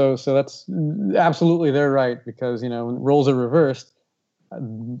that's absolutely their right, because when roles are reversed,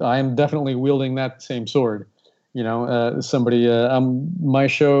 I am definitely wielding that same sword. Somebody, my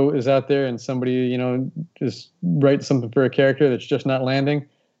show is out there, and somebody, just writes something for a character that's just not landing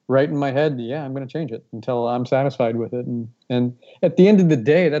right in my head. Yeah, I'm going to change it until I'm satisfied with it. And at the end of the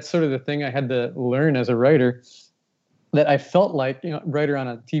day, that's sort of the thing I had to learn as a writer, that I felt like, writer on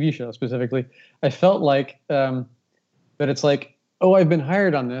a TV show specifically, I felt like that it's like, oh, I've been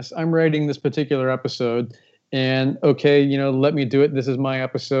hired on this. I'm writing this particular episode. And okay, let me do it. This is my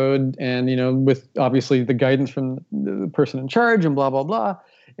episode. And, with obviously the guidance from the person in charge and blah, blah, blah.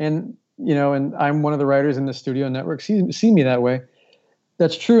 And, and I'm one of the writers in the studio network. See me that way.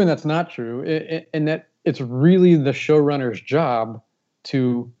 That's true. And that's not true. And that it's really the showrunner's job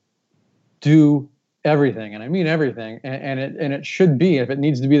to do everything. And I mean everything. And it should be, if it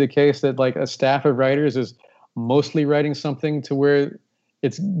needs to be the case, that like a staff of writers is mostly writing something to where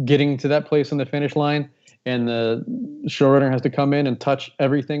it's getting to that place on the finish line, and the showrunner has to come in and touch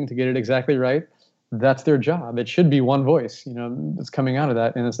everything to get it exactly right. That's their job. It should be one voice, that's coming out of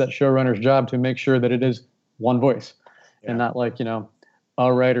that. And it's that showrunner's job to make sure that it is one voice, and not like,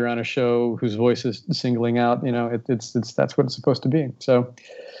 a writer on a show whose voice is singling out, it's that's what it's supposed to be. So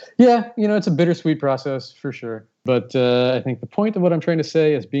yeah, it's a bittersweet process for sure. But I think the point of what I'm trying to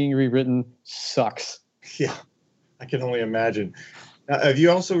say is being rewritten sucks. Yeah, I can only imagine. Have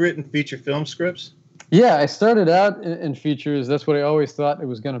you also written feature film scripts? Yeah, I started out in features. That's what I always thought it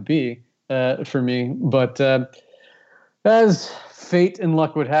was going to be for me. But as fate and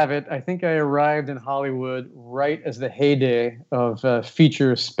luck would have it, I think I arrived in Hollywood right as the heyday of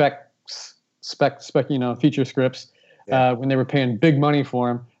feature feature scripts, when they were paying big money for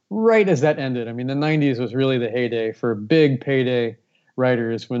them. Right as that ended. I mean, the 90s was really the heyday for big payday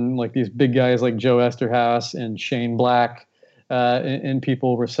writers, when like these big guys like Joe Esterhaus and Shane Black and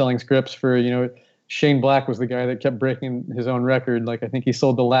people were selling scripts for, Shane Black was the guy that kept breaking his own record. Like, I think he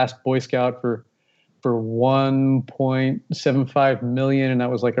sold The Last Boy Scout for 1.75 million, and that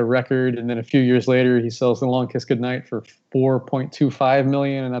was like a record. And then a few years later, he sells The Long Kiss Goodnight for 4.25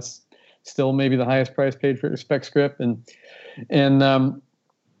 million, and that's still maybe the highest price paid for a spec script. And I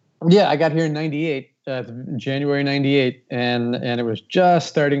got here in '98, January '98, and it was just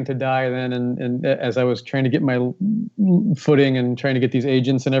starting to die then. And as I was trying to get my footing and trying to get these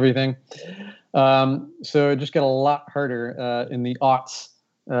agents and everything. So it just got a lot harder in the aughts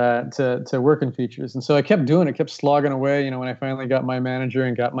to work in features. And so I kept doing it, kept slogging away, when I finally got my manager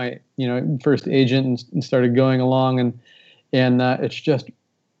and got my, first agent and started going along. And it's just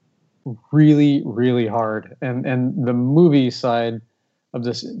really, really hard. And the movie side of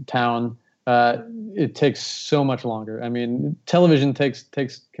this town, it takes so much longer. I mean, television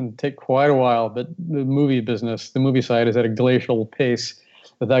can take quite a while, but the movie side is at a glacial pace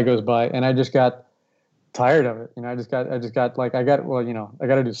that goes by. And I just got tired of it. I just got like, I got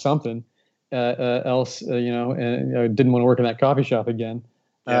to do something else, and I didn't want to work in that coffee shop again.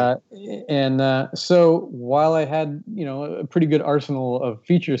 Yeah. So while I had, a pretty good arsenal of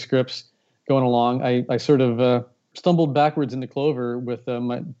feature scripts going along, I sort of stumbled backwards into Clover with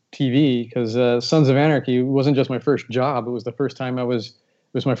my TV, because Sons of Anarchy wasn't just my first job. It was the first time it was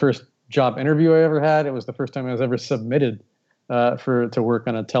my first job interview I ever had. It was the first time I was ever submitted to work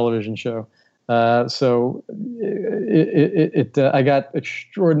on a television show. So I got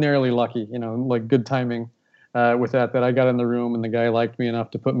extraordinarily lucky, like good timing with that I got in the room and the guy liked me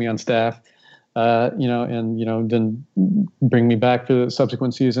enough to put me on staff, then bring me back for the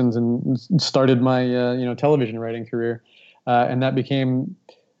subsequent seasons and started my, television writing career. And that became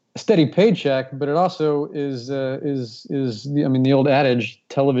a steady paycheck, but it also is the old adage,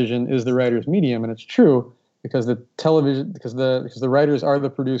 television is the writer's medium. And it's true, because the writers are the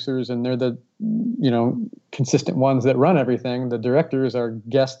producers, and they're the, consistent ones that run everything. The directors are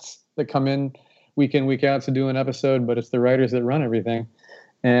guests that come in, week out to do an episode, but it's the writers that run everything.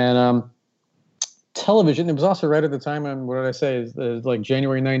 And television, it was also right at the time, and what did I say, is like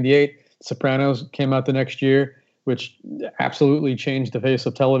January 98, Sopranos came out the next year, which absolutely changed the face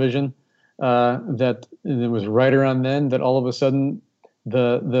of television. That it was right around then that all of a sudden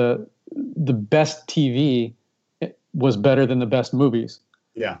the best TV was better than the best movies.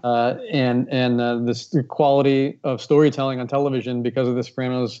 Yeah. The quality of storytelling on television, because of The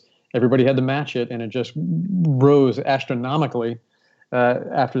Sopranos, everybody had to match it, and it just rose astronomically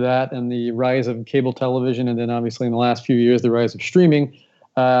after that. And the rise of cable television, and then obviously in the last few years, the rise of streaming.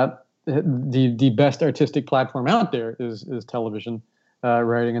 The best artistic platform out there is television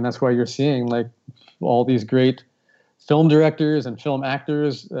writing, and that's why you're seeing like all these great film directors and film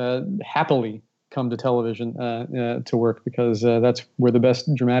actors happily come to television to work, because that's where the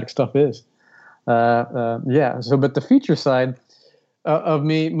best dramatic stuff is. But the feature side of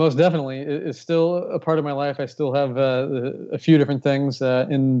me, most definitely, is still a part of my life. I still have a few different things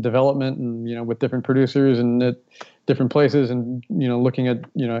in development, and with different producers and at different places, and looking at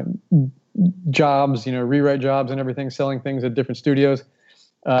jobs, rewrite jobs and everything, selling things at different studios.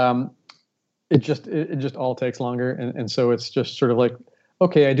 It just all takes longer, and so it's just sort of like,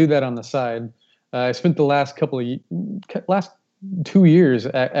 okay, I do that on the side. I spent the last 2 years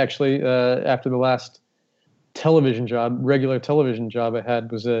actually after the last regular television job I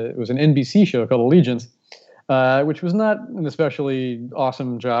had was an NBC show called Allegiance, which was not an especially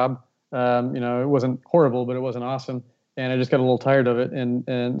awesome job. It wasn't horrible, but it wasn't awesome, and I just got a little tired of it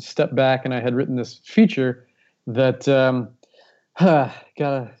and stepped back. And I had written this feature that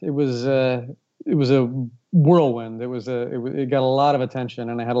it was a whirlwind. It got a lot of attention,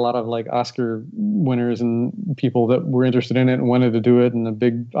 and I had a lot of like Oscar winners and people that were interested in it and wanted to do it, and a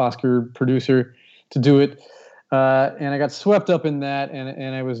big Oscar producer to do it. And I got swept up in that,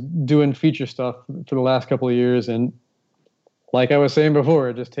 and I was doing feature stuff for the last couple of years. And like I was saying before,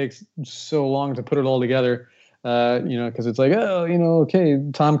 it just takes so long to put it all together, because it's like, okay,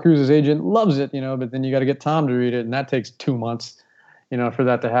 Tom Cruise's agent loves it, but then you got to get Tom to read it, and that takes 2 months, for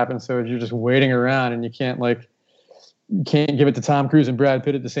that to happen. So you're just waiting around, and you can't give it to Tom Cruise and Brad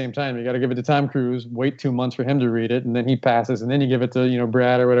Pitt at the same time. You got to give it to Tom Cruise, wait 2 months for him to read it, and then he passes, and then you give it to,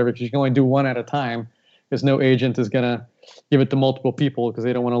 Brad or whatever, because you can only do one at a time, because no agent is going to give it to multiple people, because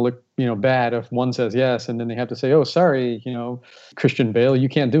they don't want to look, bad if one says yes, and then they have to say, oh, sorry, Christian Bale, you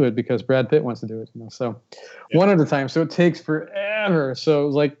can't do it because Brad Pitt wants to do it. So one at a time. So it takes forever. So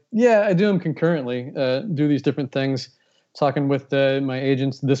like, yeah, I do them concurrently, do these different things. Talking with my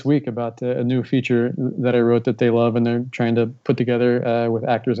agents this week about a new feature that I wrote that they love, and they're trying to put together with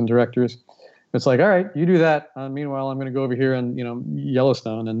actors and directors. It's like, all right, you do that. Meanwhile, I'm going to go over here and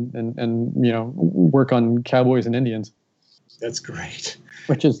Yellowstone and work on cowboys and Indians. That's great.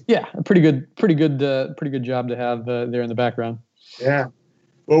 Which is a pretty good job to have there in the background. Yeah.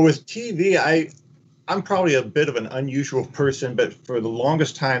 Well, with TV, I'm probably a bit of an unusual person, but for the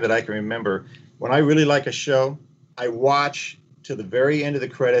longest time that I can remember, when I really like a show, I watch to the very end of the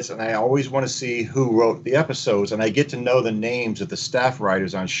credits, and I always want to see who wrote the episodes, and I get to know the names of the staff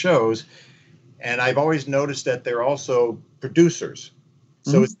writers on shows. And I've always noticed that they're also producers.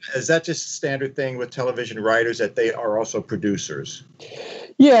 So is that just a standard thing with television writers, that they are also producers?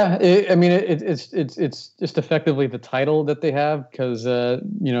 Yeah, it's just effectively the title that they have, because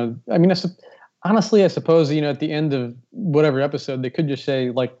honestly, I suppose at the end of whatever episode, they could just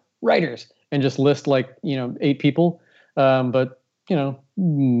say like writers, and just list like, 8 people. But,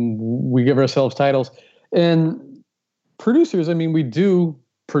 we give ourselves titles. And producers, I mean, we do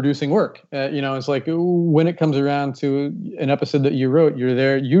producing work. It's like when it comes around to an episode that you wrote, you're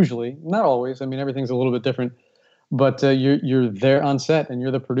there usually, not always. I mean, everything's a little bit different, but you're there on set, and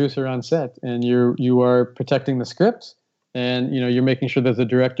you're the producer on set, and you are protecting the script, and you're making sure that the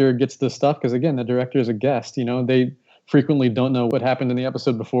director gets the stuff, because again, the director is a guest. They frequently don't know what happened in the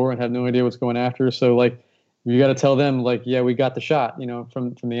episode before and have no idea what's going after. So like, you got to tell them like, yeah, we got the shot,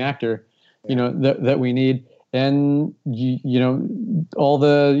 from the actor, that we need. And all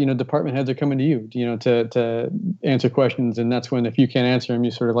the department heads are coming to you, to answer questions. And that's when, if you can't answer them,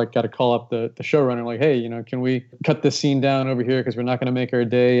 you sort of like got to call up the showrunner, like, hey, can we cut this scene down over here, because we're not going to make our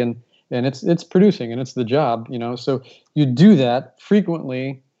day. And it's producing, and it's the job, So you do that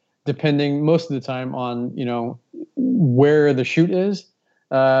frequently, depending most of the time on where the shoot is.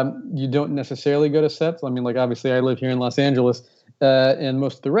 You don't necessarily go to sets. I mean, like, obviously I live here in Los Angeles, and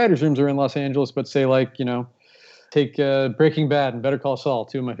most of the writers' rooms are in Los Angeles, but say like, take Breaking Bad and Better Call Saul,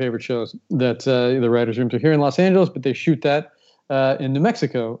 2 of my favorite shows, that the writers' rooms are here in Los Angeles, but they shoot that in New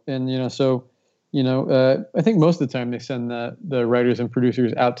Mexico. And, I think most of the time they send the writers and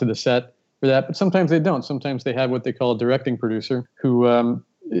producers out to the set for that, but sometimes they don't. Sometimes they have what they call a directing producer, who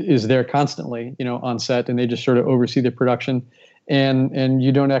is there constantly, on set, and they just sort of oversee the production. And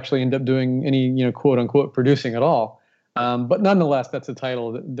you don't actually end up doing any, quote unquote producing at all. But nonetheless, that's a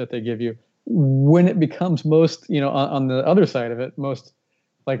title that they give you. When it becomes most, on the other side of it, most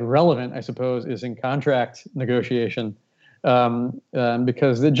like relevant, I suppose, is in contract negotiation.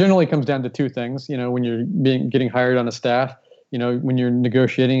 Because it generally comes down to 2 things, when you're getting hired on a staff, when you're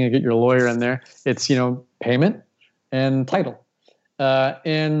negotiating and get your lawyer in there, it's, payment and title.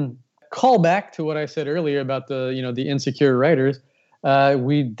 And call back to what I said earlier about the insecure writers.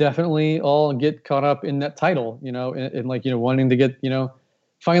 We definitely all get caught up in that title, and like, wanting to get,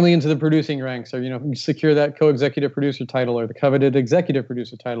 finally into the producing ranks, or, secure that co-executive producer title or the coveted executive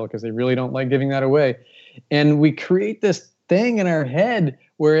producer title, because they really don't like giving that away. And we create this thing in our head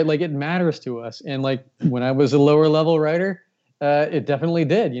where it matters to us. And like, when I was a lower level writer, it definitely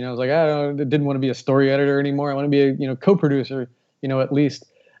did. I was like, I didn't want to be a story editor anymore. I want to be a, co-producer, at least.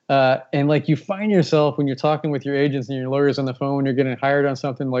 And like, you find yourself when you're talking with your agents and your lawyers on the phone, when you're getting hired on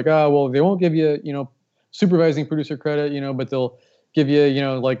something, like, oh, well, they won't give you, supervising producer credit, but they'll give you,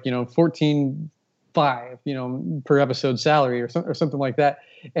 14.5, per episode salary or something like that.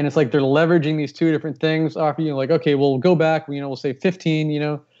 And it's like, they're leveraging these 2 different things off of you. Like, okay, well, we'll go back, we'll say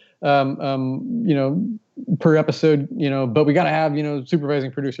 15, per episode, but we got to have,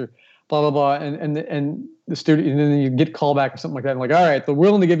 supervising producer, blah, blah, blah. And the studio, and then you get callback or something like that. And like, all right, we're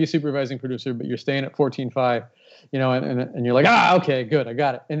willing to give you supervising producer, but you're staying at 14.5, and you're like, okay, good, I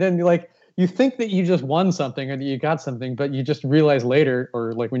got it. And then you're like, you think that you just won something or that you got something, but you just realize later,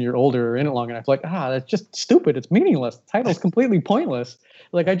 or like when you're older or in it long enough, like, that's just stupid. It's meaningless. The title's completely pointless.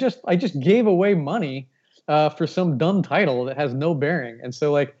 Like, I just gave away money for some dumb title that has no bearing. And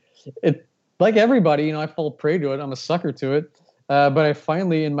so like, it, like everybody, I fall prey to it. I'm a sucker to it. But I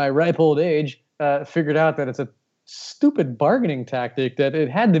finally, in my ripe old age, figured out that it's a stupid bargaining tactic that it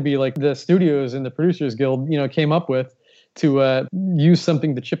had to be like the studios and the Producers Guild, came up with, to use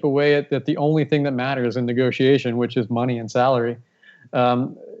something to chip away at the only thing that matters in negotiation, which is money and salary.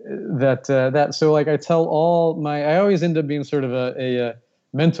 So like, I tell I always end up being sort of a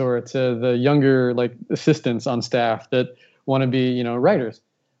mentor to the younger like assistants on staff that want to be, writers.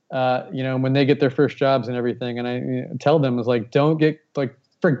 When they get their first jobs and everything, and I tell them, is like, don't get like,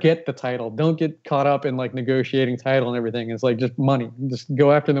 forget the title. Don't get caught up in like negotiating title and everything. It's like, just money. Just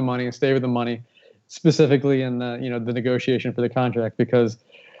go after the money and stay with the money, specifically in the, the negotiation for the contract, because,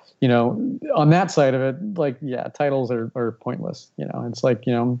 on that side of it, like, yeah, titles are pointless. It's like,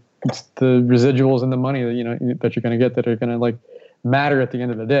 it's the residuals and the money that, that you're going to get that are going to like matter at the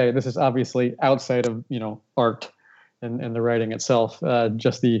end of the day. This is obviously outside of, art and the writing itself,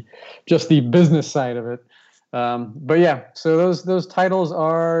 just the business side of it. But yeah, so those titles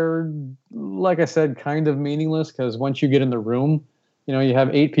are, like I said, kind of meaningless, because once you get in the room, you have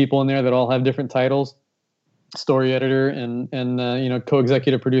 8 people in there that all have different titles, story editor and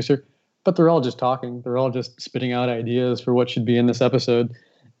co-executive producer, but they're all just talking. They're all just spitting out ideas for what should be in this episode.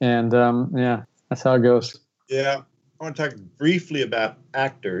 And yeah, that's how it goes. Yeah. I want to talk briefly about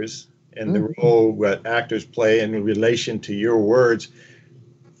actors and the role that actors play in relation to your words.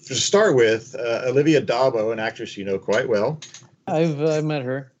 To start with, Olivia Dabo, an actress you know quite well. I've met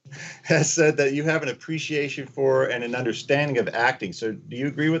her. Has said that you have an appreciation for and an understanding of acting. So do you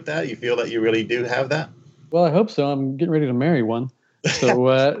agree with that? You feel that you really do have that? Well, I hope so. I'm getting ready to marry one.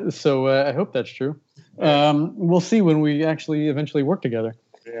 So I hope that's true. We'll see when we actually eventually work together.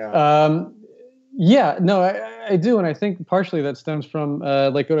 Yeah. Yeah, no, I do, and I think partially that stems from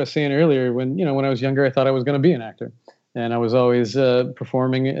like what I was saying earlier. When I was younger, I thought I was going to be an actor, and I was always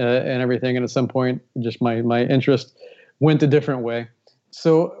performing and everything. And at some point, just my interest went a different way.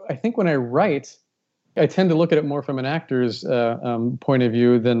 So I think when I write, I tend to look at it more from an actor's point of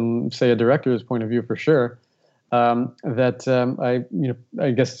view than, say, a director's point of view, for sure. I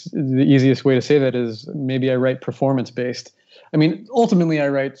guess the easiest way to say that is maybe I write performance based. I mean, ultimately I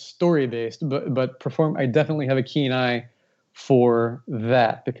write story based, but I definitely have a keen eye for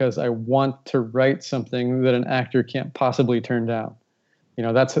that, because I want to write something that an actor can't possibly turn down.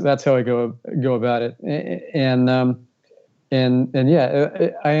 That's how I go about it. And yeah,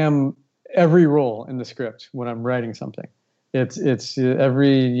 I am every role in the script when I'm writing something. It's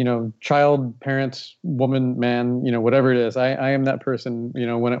every, child, parent, woman, man, whatever it is. I am that person,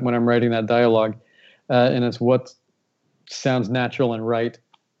 when I'm writing that dialogue, and it's what sounds natural and right,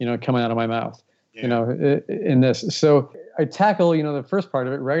 coming out of my mouth, in this. So I tackle, the first part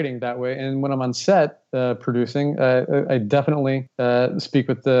of it, writing, that way. And when I'm on set producing, I definitely speak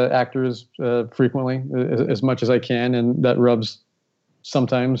with the actors frequently, as much as I can, and that rubs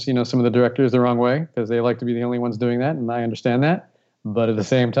sometimes, some of the directors the wrong way, because they like to be the only ones doing that, and I understand that. But at the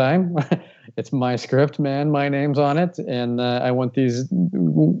same time, it's my script, man. My name's on it, and I want these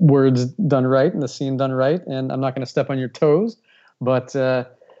words done right and the scene done right. And I'm not going to step on your toes, but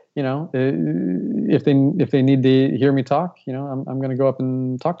if they need to hear me talk, I'm going to go up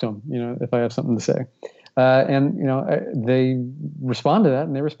and talk to them, if I have something to say. They respond to that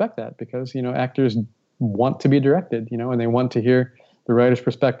and they respect that, because actors want to be directed, and they want to hear the writer's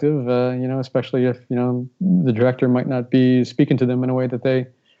perspective, especially if, the director might not be speaking to them in a way that they,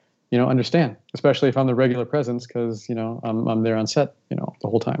 understand, especially if I'm the regular presence, because, I'm there on set, the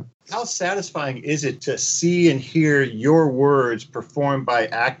whole time. How satisfying is it to see and hear your words performed by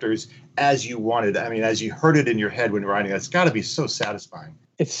actors as you wanted? I mean, as you heard it in your head when writing, that's got to be so satisfying.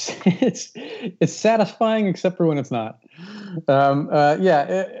 It's satisfying, except for when it's not.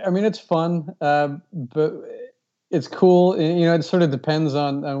 It's fun, but it's cool. It sort of depends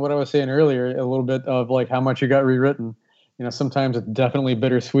on what I was saying earlier, a little bit of like how much you got rewritten. Sometimes it's definitely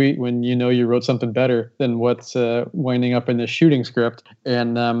bittersweet when you wrote something better than what's winding up in the shooting script.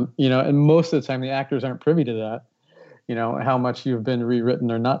 And and most of the time the actors aren't privy to that, how much you've been rewritten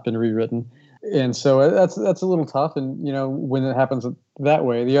or not been rewritten. And so that's a little tough. And, when it happens that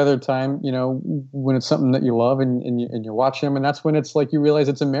way. The other time, when it's something that you love and you watch them, and that's when it's like you realize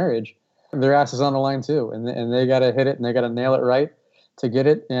it's a marriage. Their ass is on the line too, and they got to hit it and they got to nail it right to get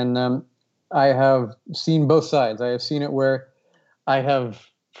it. And I have seen both sides. I have seen it where I have,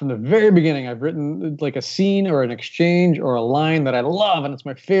 from the very beginning, I've written like a scene or an exchange or a line that I love, and it's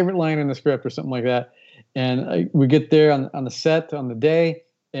my favorite line in the script or something like that. And we get there on the set on the day,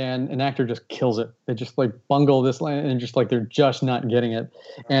 and an actor just kills it. They just like bungle this line, and just like they're just not getting it.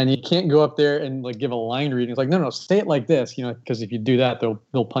 And you can't go up there and like give a line reading. It's like, no, say it like this, because if you do that,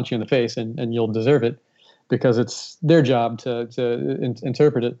 they'll punch you in the face, and you'll deserve it, because it's their job to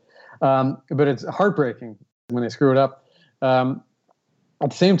interpret it. But it's heartbreaking when they screw it up. At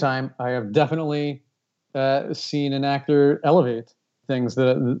the same time, I have definitely seen an actor elevate things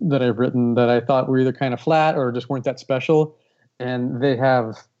that I've written that I thought were either kind of flat or just weren't that special. And they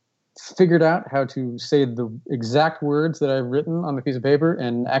have figured out how to say the exact words that I've written on the piece of paper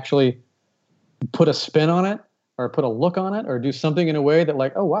and actually put a spin on it or put a look on it or do something in a way that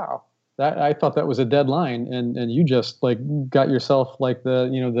like, oh, wow, that I thought that was a dead line. And you just like got yourself like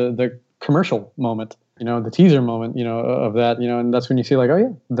the commercial moment, the teaser moment, of that, and that's when you see like, oh yeah,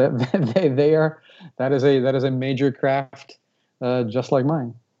 that is a major craft, just like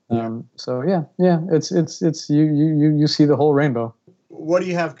mine. So yeah, it's you see the whole rainbow. What do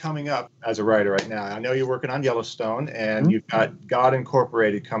you have coming up as a writer right now? I know you're working on Yellowstone, and you've got God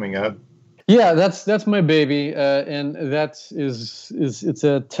Incorporated coming up. Yeah, that's my baby, and it's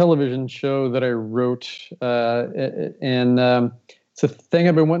a television show that I wrote, and it's a thing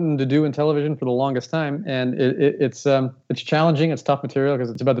I've been wanting to do in television for the longest time, and it's challenging. It's tough material because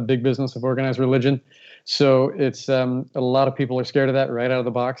it's about the big business of organized religion. So it's a lot of people are scared of that right out of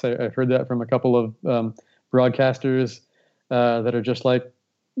the box. I've heard that from a couple of broadcasters that are just like,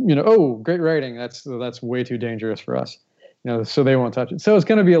 oh, great writing. That's way too dangerous for us. So they won't touch it. So it's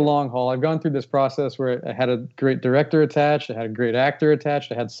going to be a long haul. I've gone through this process where I had a great director attached. I had a great actor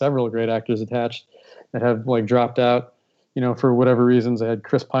attached. I had several great actors attached that have like dropped out, for whatever reasons. I had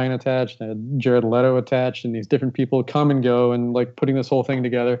Chris Pine attached. I had Jared Leto attached, and these different people come and go and like putting this whole thing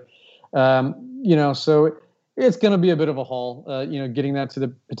together. So it's going to be a bit of a haul, getting that to the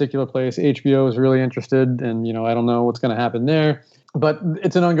particular place. HBO is really interested, and, I don't know what's going to happen there, but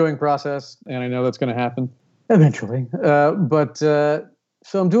it's an ongoing process, and I know that's going to happen eventually.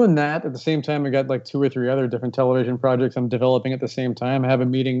 So I'm doing that. At the same time, I got like 2 or 3 other different television projects I'm developing at the same time. I have a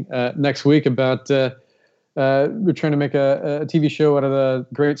meeting next week about we're trying to make a TV show out of the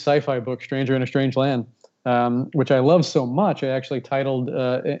great sci-fi book, Stranger in a Strange Land, which I love so much. I actually titled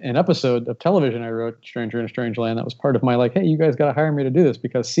an episode of television I wrote, Stranger in a Strange Land. That was part of my hey, you guys got to hire me to do this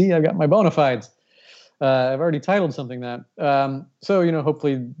because, see, I've got my bona fides. I've already titled something that. So,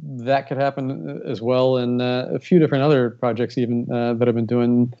 hopefully that could happen as well. And a few different other projects even that I've been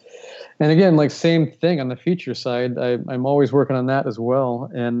doing. And again, same thing on the feature side. I'm always working on that as well.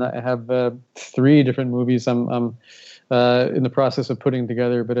 And I have 3 different movies I'm in the process of putting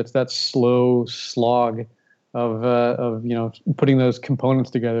together. But it's that slow slog of putting those components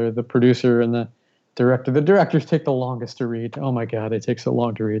together, the producer and the director. The directors take the longest to read. Oh, my God, they take so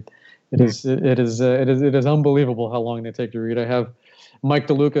long to read. It is unbelievable how long they take to read. I have Mike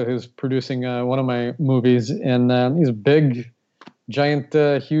DeLuca, who's producing one of my movies, and he's a big, giant,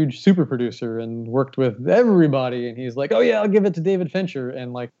 huge super producer and worked with everybody. And he's like, "Oh yeah, I'll give it to David Fincher."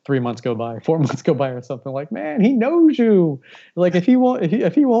 And 3 months go by, 4 months go by, or something. Man, he knows you. If he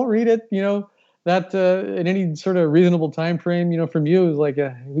won't read it, that in any sort of reasonable time frame, from you is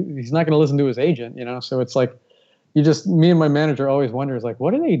he's not going to listen to his agent. So it's me and my manager always wonders,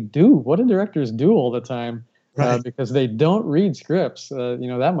 what do they do? What do directors do all the time? Right. Because they don't read scripts,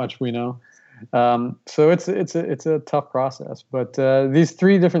 that much we know. So it's a tough process. But these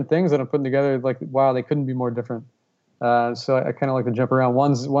 3 different things that I'm putting together, wow, they couldn't be more different. So I kind of like to jump around.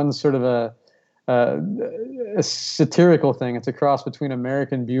 One's sort of a satirical thing. It's a cross between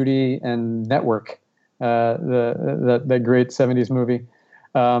American Beauty and Network, that great 70s movie.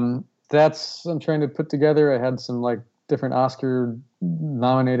 I'm trying to put together. I had some different Oscar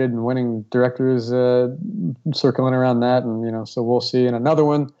nominated and winning directors circling around that, and so we'll see. And another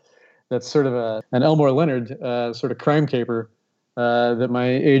one that's sort of an Elmore Leonard sort of crime caper that my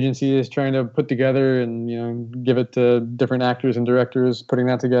agency is trying to put together and give it to different actors and directors, putting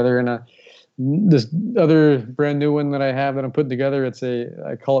that together. And this other brand new one that I have that I'm putting together,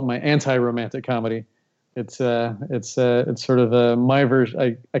 I call it my anti-romantic comedy. It's sort of my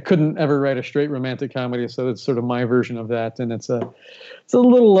version. I couldn't ever write a straight romantic comedy, so it's sort of my version of that. And it's a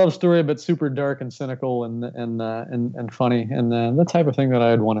little love story, but super dark and cynical and funny, and the type of thing that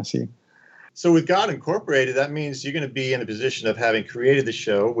I'd want to see. So with God Incorporated, that means you're going to be in a position of having created the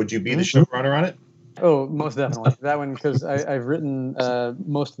show. Would you be the showrunner on it? Oh, most definitely. That one, because I've written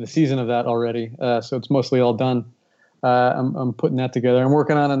most of the season of that already, so it's mostly all done. I'm putting that together. I'm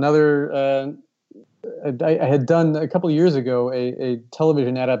working on another. I had done a couple of years ago a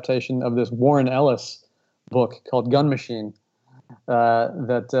television adaptation of this Warren Ellis book called Gun Machine.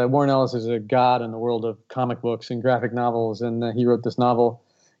 Warren Ellis is a god in the world of comic books and graphic novels, and he wrote this novel.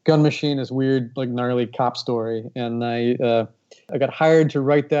 Gun Machine is weird, gnarly cop story, and I got hired to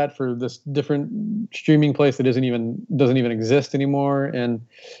write that for this different streaming place that doesn't even exist anymore. And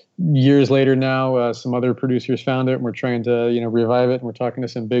years later now, some other producers found it, and we're trying to revive it. And we're talking to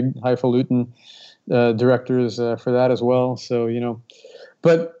some big highfalutin directors for that as well. So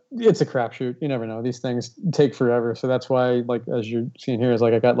but it's a crapshoot. You never know. These things take forever. So that's why, as you're seeing here, is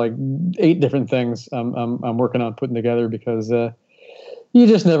I got 8 different things I'm working on putting together, because you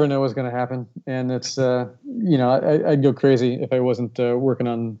just never know what's going to happen. And it's, I'd go crazy if I wasn't working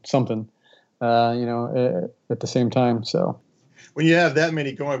on something, at the same time. So when you have that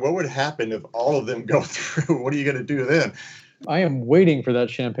many going, what would happen if all of them go through? What are you going to do then? I am waiting for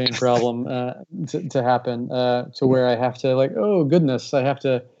that champagne problem to happen, to where I have to oh goodness, I have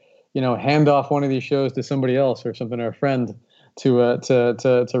to, hand off one of these shows to somebody else or something, or a friend to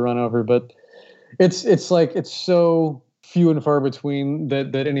run over. But it's so few and far between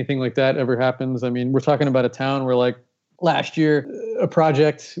that anything like that ever happens. I mean, we're talking about a town where last year a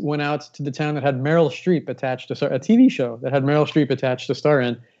project went out to the town that had Meryl Streep attached to star, a TV show that had Meryl Streep attached to star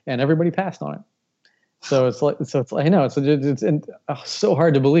in, and everybody passed on it. So it's I know it's so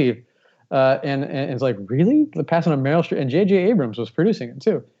hard to believe, and it's really the passing on Meryl Streep, and J.J. Abrams was producing it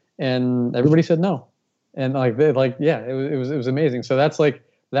too, and everybody said no, and it was amazing. So that's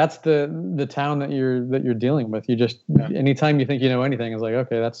the town that you're dealing with. You just anytime you think you know anything, it's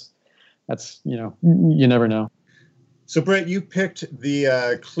okay, that's you never know. So Brett, you picked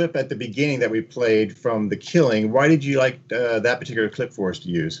the clip at the beginning that we played from The Killing. Why did you like that particular clip for us to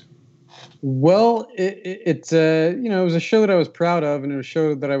use? Well, it was a show that I was proud of, and it was a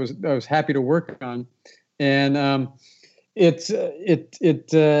show that I was happy to work on, and the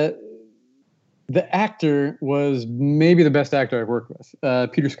The actor was maybe the best actor I've worked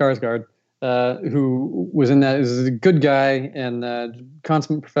with. Peter Skarsgård, who was in that, is a good guy and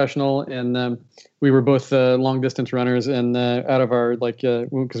consummate professional. And we were both long distance runners, and out of our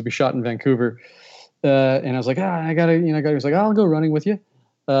because we shot in Vancouver. And I was like, I gotta. He was like, I'll go running with you.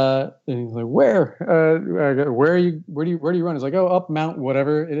 And he's like, where? Where are you? Where do you run? He's like, up Mount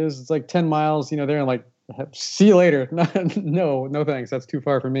whatever it is. It's like 10 miles. There. And like, see you later. No thanks. That's too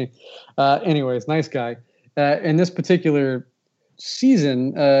far for me. Anyways, nice guy. In this particular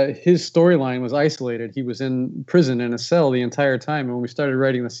season, his storyline was isolated. He was in prison in a cell the entire time. And when we started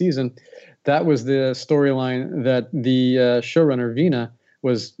writing the season, that was the storyline that the showrunner Vina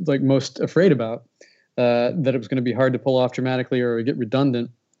was like most afraid about. That it was going to be hard to pull off dramatically or get redundant.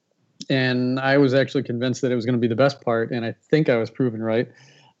 And I was actually convinced that it was going to be the best part. And I think I was proven right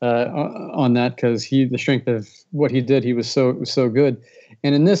on that, because the strength of what he did, he was so good.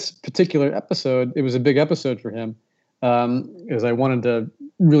 And in this particular episode, it was a big episode for him, because I wanted to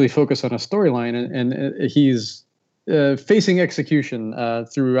really focus on a storyline, and he's facing execution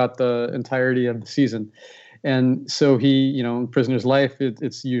throughout the entirety of the season. And so he, in prisoner's life,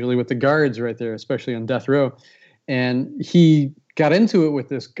 it's usually with the guards right there, especially on death row. And he got into it with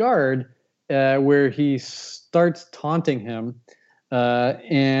this guard where he starts taunting him,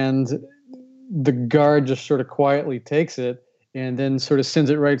 and the guard just sort of quietly takes it and then sort of sends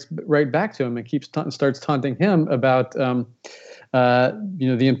it right back to him and starts taunting him about,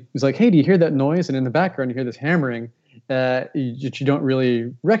 he's like, hey, do you hear that noise? And in the background, you hear this hammering. That you don't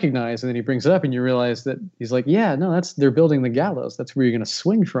really recognize, and then he brings it up, and you realize that he's like, "Yeah, no, they're building the gallows. That's where you're going to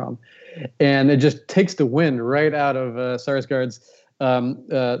swing from," and it just takes the wind right out of Sarsgaard's,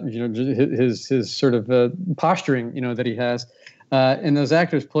 his sort of posturing, that he has, and those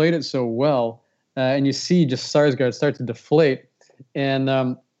actors played it so well, and you see just Sarsgaard start to deflate,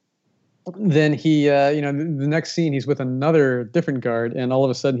 and then he, the next scene, he's with another different guard, and all of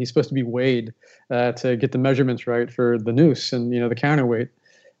a sudden he's supposed to be weighed to get the measurements right for the noose and, the counterweight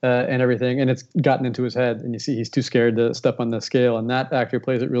and everything. And it's gotten into his head, and you see he's too scared to step on the scale. And that actor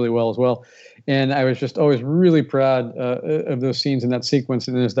plays it really well as well. And I was just always really proud of those scenes in that sequence.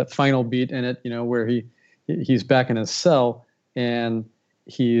 And there's that final beat in it, where he's back in his cell, and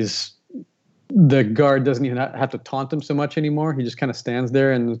the guard doesn't even have to taunt him so much anymore. He just kind of stands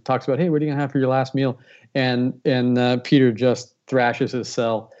there and talks about, hey, what are you going to have for your last meal? And Peter just thrashes his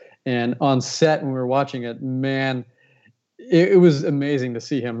cell. And on set, when we were watching it, man, it was amazing to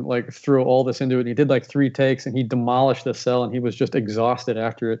see him like throw all this into it. And he did like 3 takes, and he demolished the cell, and he was just exhausted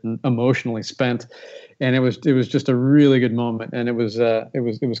after it and emotionally spent. And it was just a really good moment. And it was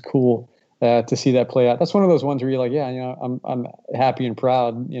cool to see that play out. That's one of those ones where you're like, yeah, I'm happy and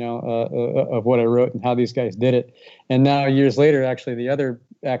proud, of what I wrote and how these guys did it. And now years later, actually, the other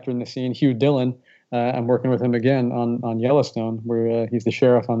actor in the scene, Hugh Dillon, I'm working with him again on Yellowstone, where he's the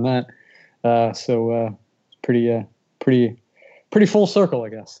sheriff on that. So pretty full circle, I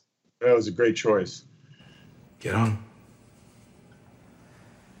guess. That was a great choice. Get on.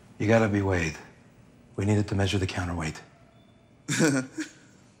 You gotta be weighed. We needed to measure the counterweight.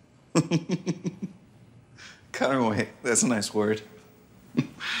 Counterweight. That's a nice word.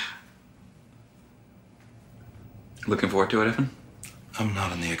 Looking forward to it, Evan? I'm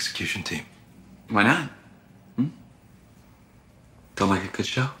not on the execution team. Why not? Don't like a good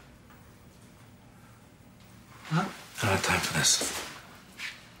show? I don't have time for this.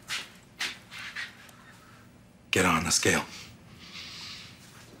 Get on the scale.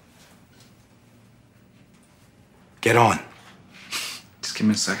 Get on. Just give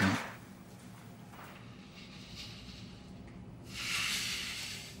me a second.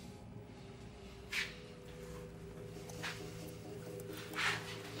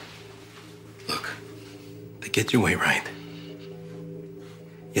 Look, they get your weight right.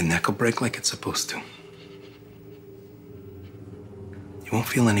 Your neck will break like it's supposed to. You won't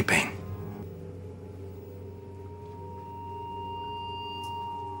feel any pain.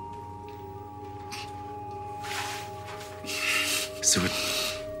 Stuart,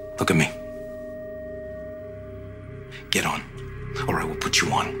 look at me. Get on, or I will put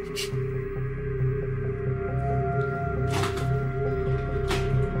you on.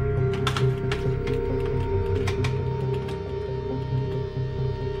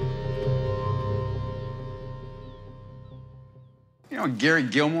 You know what Gary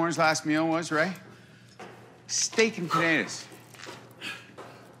Gilmore's last meal was, Ray? Steak and potatoes.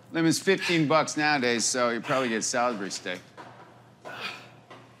 Limit's $15 nowadays, so you probably get Salisbury steak.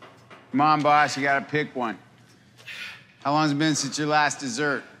 Come on, boss, you gotta pick one. How long's it been since your last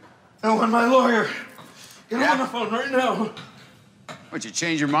dessert? I want my lawyer. Get on the phone right now. What, you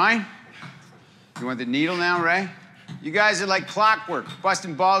change your mind? You want the needle now, Ray? You guys are like clockwork,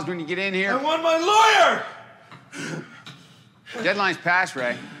 busting balls when you get in here. I want my lawyer! Deadline's passed,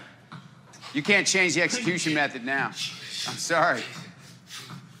 Ray. You can't change the execution method now. I'm sorry.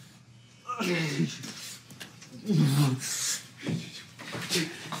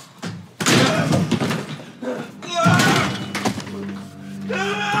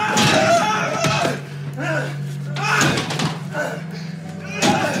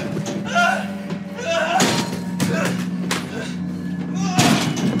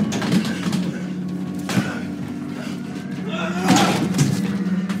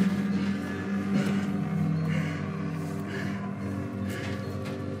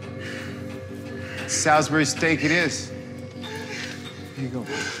 Salisbury steak it is. Here you go.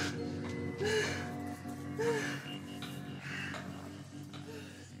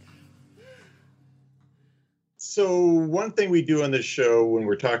 So one thing we do on this show when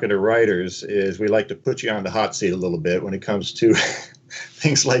we're talking to writers is we like to put you on the hot seat a little bit when it comes to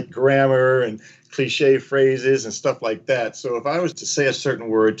things like grammar and cliche phrases and stuff like that. So if I was to say a certain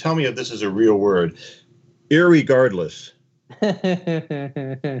word, tell me if this is a real word. Irregardless.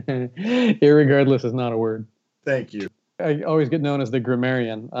 Irregardless is not a word. Thank you. I always get known as the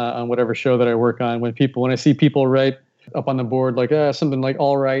grammarian on whatever show that I work on. When I see people write up on the board like something like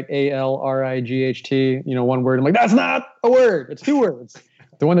all right, ALRIGHT, one word, I'm like, that's not a word. It's two words.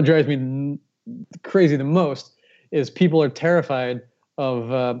 The one that drives me crazy the most is people are terrified of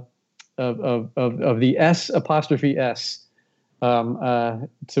the S apostrophe S. To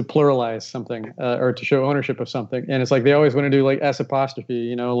pluralize something or to show ownership of something. And it's like they always want to do like S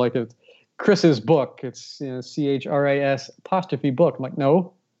apostrophe, like it's Chris's book. It's CHRIS apostrophe book. I'm like,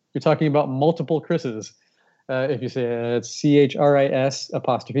 no, you're talking about multiple Chris's. If you say it's CHRIS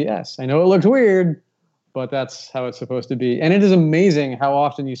apostrophe S. I know it looks weird, but that's how it's supposed to be. And it is amazing how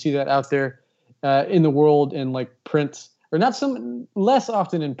often you see that out there in the world in like print, or less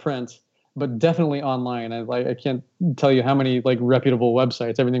often in print, but definitely online. I can't tell you how many like reputable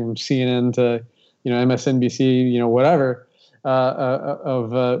websites, everything from CNN to MSNBC, whatever,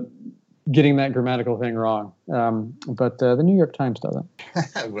 of getting that grammatical thing wrong. But the New York Times doesn't.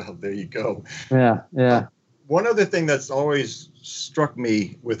 Well, there you go. Yeah. One other thing that's always struck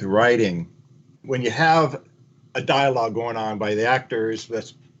me with writing, when you have a dialogue going on by the actors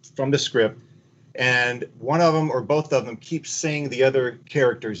that's from the script, and one of them or both of them keep saying the other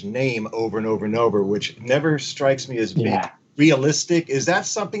character's name over and over and over, which never strikes me as being realistic. Is that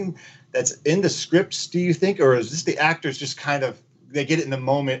something that's in the scripts, do you think? Or is this the actors just kind of, they get it in the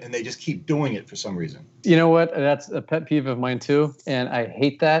moment and they just keep doing it for some reason? You know what? That's a pet peeve of mine too. And I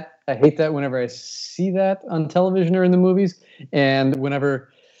hate that. I hate that whenever I see that on television or in the movies. And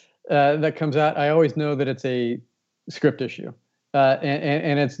whenever that comes out, I always know that it's a script issue.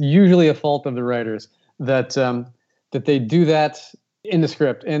 And it's usually a fault of the writers that they do that in the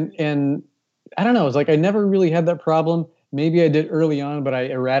script. And I don't know, it's like I never really had that problem. Maybe I did early on, but I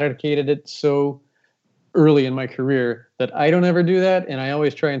eradicated it so early in my career that I don't ever do that. And I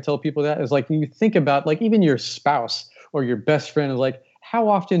always try and tell people that. It's like you think about like even your spouse or your best friend is like, how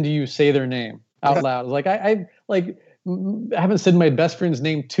often do you say their name out loud? Like I haven't said my best friend's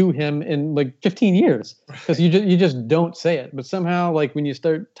name to him in like 15 years because you just don't say it. But somehow, like when you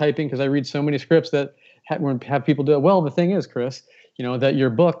start typing, because I read so many scripts that have people do it. Well, the thing is, Chris, that your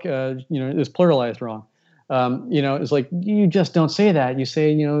book, is pluralized wrong. It's like you just don't say that. You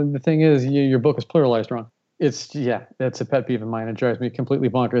say, the thing is, your book is pluralized wrong. That's a pet peeve of mine. It drives me completely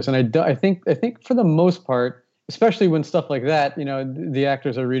bonkers. And I think for the most part, especially when stuff like that, the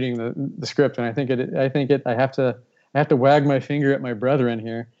actors are reading the script, and I have to wag my finger at my brethren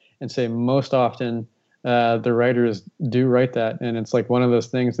here and say most often the writers do write that, and it's like one of those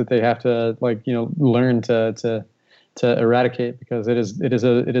things that they have to learn to eradicate because it is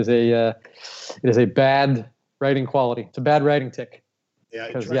a bad writing quality. It's a bad writing tick.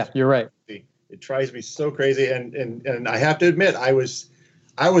 Yeah, you're right. It drives me so crazy, and I have to admit I was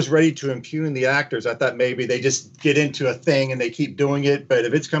ready to impugn the actors. I thought maybe they just get into a thing and they keep doing it, but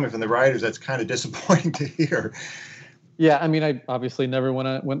if it's coming from the writers, that's kind of disappointing to hear. Yeah, I mean, I obviously never want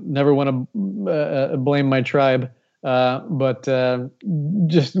to blame my tribe, but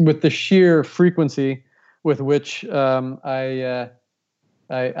just with the sheer frequency with which I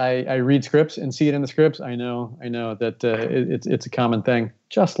read scripts and see it in the scripts, I know that it's a common thing.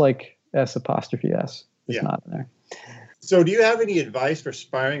 Just like S apostrophe S, it's not in there. So, do you have any advice for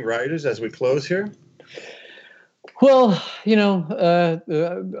aspiring writers as we close here? Well,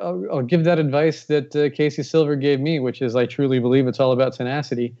 I'll give that advice that Casey Silver gave me, which is I truly believe it's all about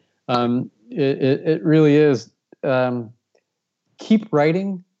tenacity. It really is. Keep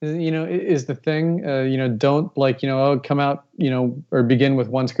writing is the thing. Don't come out, or begin with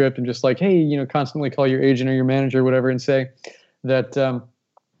one script and just like, hey, constantly call your agent or your manager or whatever and say that,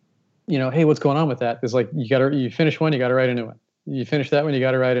 hey, what's going on with that? It's like, you finish one, you got to write a new one. You finish that one, you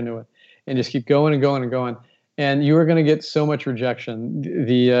got to write a new one, and just keep going and going and going. And you are going to get so much rejection.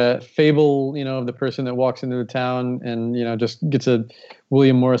 The fable, of the person that walks into the town and, just gets a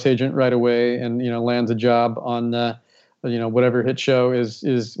William Morris agent right away and, lands a job on, whatever hit show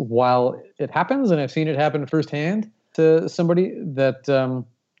is while it happens, and I've seen it happen firsthand to somebody, that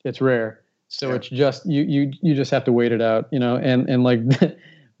it's rare. So it's just, you just have to wait it out, and like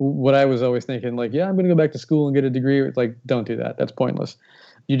what I was always thinking, like, I'm going to go back to school and get a degree. It's like, don't do that. That's pointless.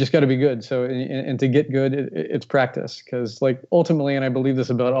 You just got to be good. So, and to get good, it's practice. Because, like, ultimately, and I believe this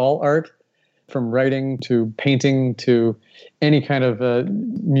about all art, from writing to painting to any kind of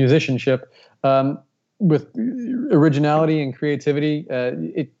musicianship, with originality and creativity,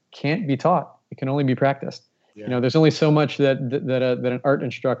 it can't be taught. It can only be practiced. Yeah. There's only so much that an art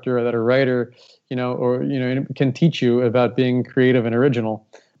instructor or that a writer, can teach you about being creative and original.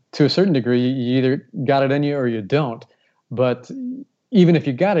 To a certain degree, you either got it in you or you don't. But even if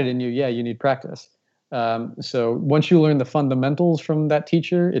you got it in you, you need practice. So once you learn the fundamentals from that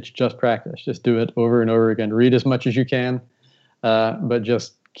teacher, it's just practice. Just do it over and over again. Read as much as you can, but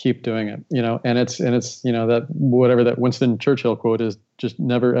just keep doing it. And it's that whatever that Winston Churchill quote is, just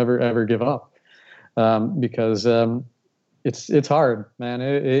never ever ever give up, because it's hard, man.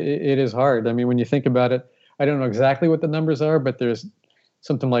 It is hard. I mean, when you think about it, I don't know exactly what the numbers are, but there's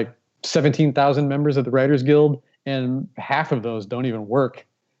something like 17,000 members of the Writers Guild, and half of those don't even work,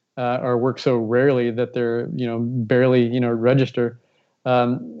 or work so rarely that they're barely register.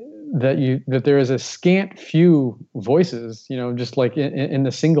 That there is a scant few voices, just like in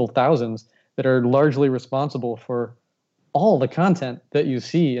the single thousands, that are largely responsible for all the content that you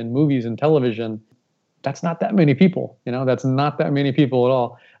see in movies and television. That's not that many people. That's not that many people at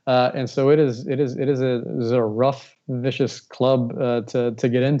all. And so it is a rough, vicious club to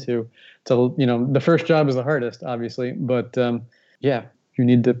get into. So the first job is the hardest, obviously, but you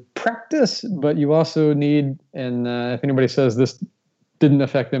need to practice, but you also need, and if anybody says this didn't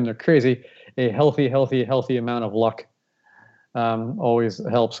affect them, they're crazy, a healthy amount of luck. Always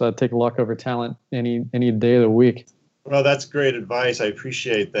helps. Take luck over talent any day of the week. Well, that's great advice. I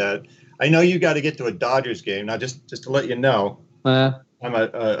appreciate that. I know you got to get to a Dodgers game. Now, just to let you know, I'm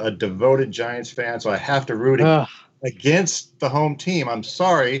a devoted Giants fan, so I have to root against the home team. I'm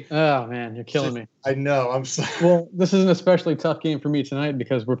sorry. Oh, man, you're killing me. I know. I'm sorry. Well, this is an especially tough game for me tonight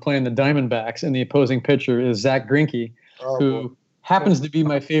because we're playing the Diamondbacks, and the opposing pitcher is Zach Greinke, who happens to be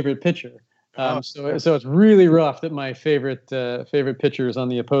my favorite pitcher. So it's really rough that my favorite pitcher is on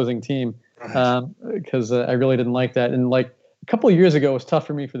the opposing team, because I really didn't like that. And like a couple of years ago, it was tough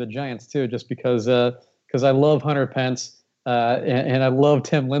for me for the Giants too, just because I love Hunter Pence. And I love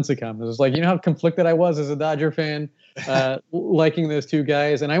Tim Lincecum. It was like, how conflicted I was as a Dodger fan, liking those two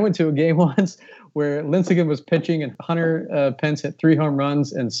guys. And I went to a game once where Lincecum was pitching and Hunter Pence hit 3 home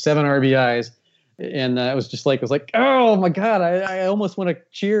runs and 7 RBIs. And it was like, oh my God, I almost want to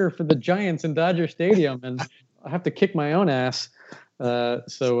cheer for the Giants in Dodger Stadium, and I have to kick my own ass.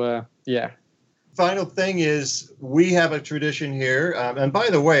 Yeah. Final thing is, we have a tradition here. And by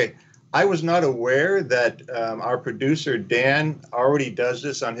the way, I was not aware that our producer, Dan, already does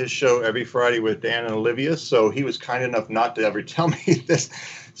this on his show every Friday with Dan and Olivia. So he was kind enough not to ever tell me this.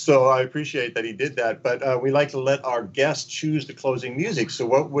 So I appreciate that he did that. But we like to let our guests choose the closing music. So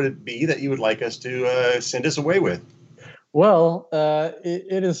what would it be that you would like us to send us away with? Well,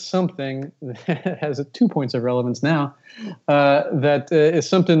 it is something that has 2 points of relevance now. That is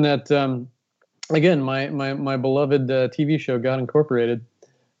something that, again, my beloved TV show, God Incorporated,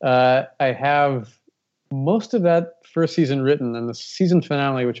 I have most of that first season written, and the season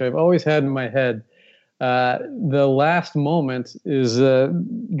finale, which I've always had in my head. The last moment is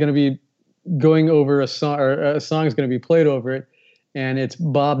going to be going over a song, or a song is going to be played over it, and it's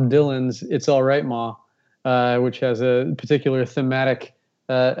Bob Dylan's "It's All Right, Ma," which has a particular thematic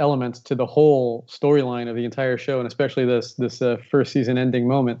element to the whole storyline of the entire show, and especially this first season ending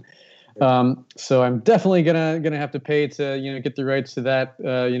moment. So I'm definitely gonna have to pay to get the rights to that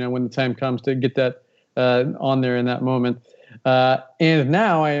when the time comes to get that on there in that moment. And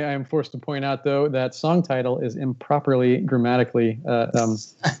now I am forced to point out, though, that song title is improperly grammatically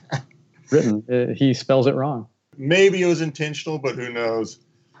written. He spells it wrong. Maybe it was intentional, but who knows?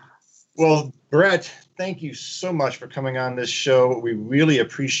 Well, Brett, thank you so much for coming on this show. We really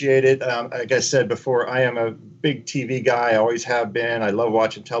appreciate it. Like I said before, I am a big TV guy. I always have been. I love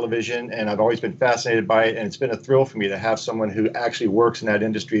watching television, and I've always been fascinated by it. And it's been a thrill for me to have someone who actually works in that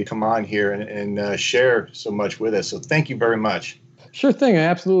industry come on here and share so much with us. So thank you very much. Sure thing. I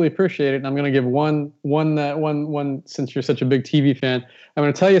absolutely appreciate it. And I'm going to give one, since you're such a big TV fan, I'm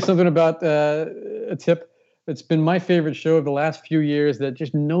going to tell you something about a tip. It's been my favorite show of the last few years that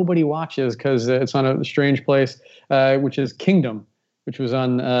just nobody watches because it's on a strange place, which is Kingdom, which was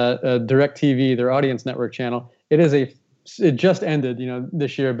on DirecTV, their audience network channel. It just ended,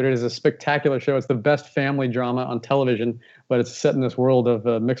 this year, but it is a spectacular show. It's the best family drama on television, but it's set in this world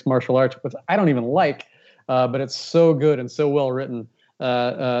of mixed martial arts, which I don't even like, but it's so good and so well written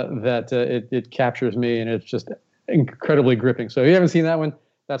that it captures me, and it's just incredibly gripping. So if you haven't seen that one,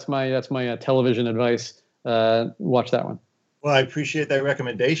 that's my television advice. Watch that one. Well, I appreciate that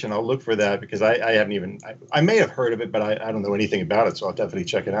recommendation. I'll look for that because I haven't even, I may have heard of it, but I don't know anything about it. So I'll definitely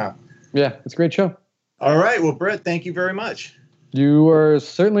check it out. Yeah, it's a great show. All right. Well, Brett, thank you very much. You are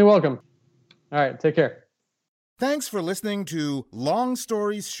certainly welcome. All right. Take care. Thanks for listening to Long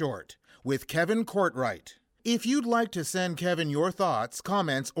Stories Short with Kevin Courtwright. If you'd like to send Kevin your thoughts,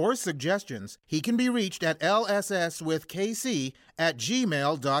 comments, or suggestions, he can be reached at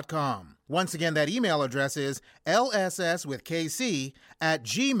lsswithkc@gmail.com. Once again, that email address is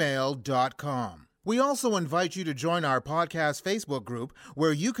lsswithkc@gmail.com. We also invite you to join our podcast Facebook group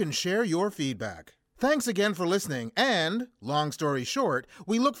where you can share your feedback. Thanks again for listening, and, long story short,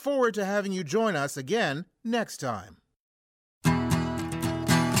 we look forward to having you join us again next time.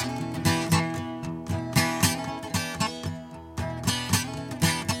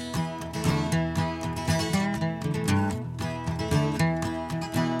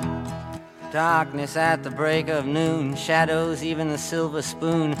 Darkness at the break of noon, shadows, even the silver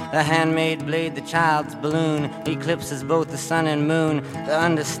spoon, the handmade blade, the child's balloon, eclipses both the sun and moon. To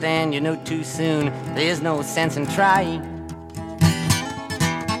understand, you know too soon, there's no sense in trying.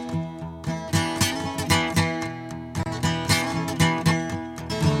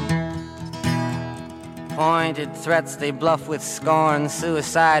 Pointed threats they bluff with scorn,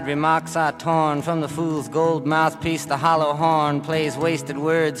 suicide remarks are torn from the fool's gold mouthpiece. The hollow horn plays wasted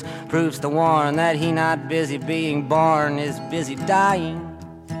words, proves to warn that he not busy being born is busy dying.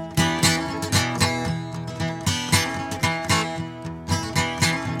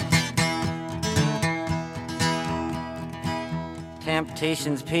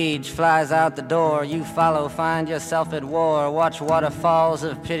 Temptation's page flies out the door. You follow, find yourself at war. Watch waterfalls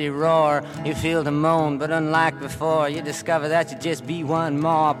of pity roar. You feel to moan, but unlike before, you discover that you just be one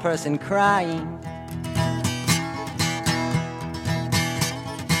more person crying.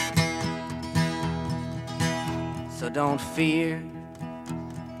 So don't fear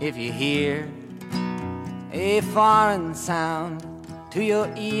if you hear a foreign sound to your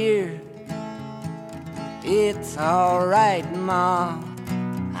ear. It's alright, Ma,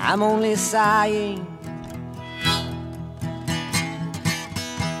 I'm only sighing.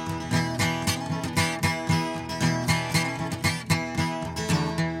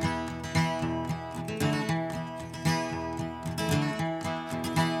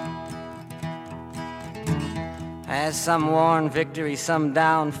 As some warn victory, some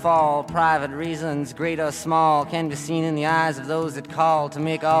downfall, private reasons, great or small, can be seen in the eyes of those that call to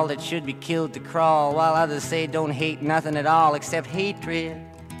make all that should be killed to crawl, while others say don't hate nothing at all except hatred.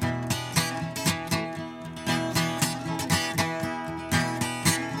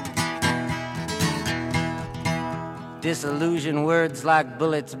 Disillusion words like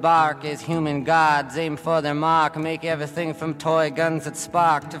bullets bark as human gods aim for their mark, make everything from toy guns that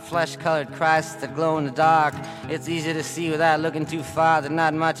spark to flesh-colored Christs that glow in the dark. It's easy to see without looking too far that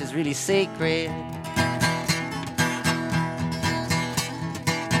not much is really sacred.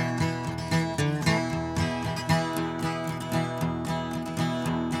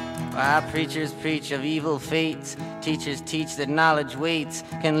 While preachers preach of evil fates, teachers teach that knowledge waits,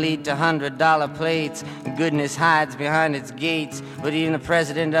 can lead to $100 plates. Goodness hides behind its gates, but even the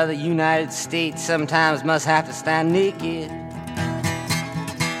President of the United States sometimes must have to stand naked.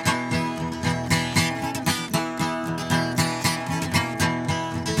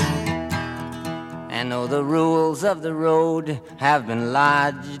 And though the rules of the road have been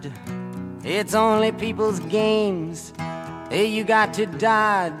lodged, it's only people's games you got to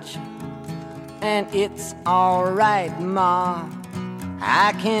dodge. And it's alright, Ma,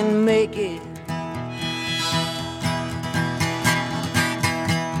 I can make it.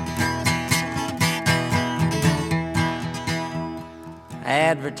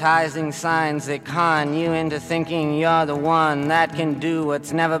 Advertising signs, they con you into thinking you're the one that can do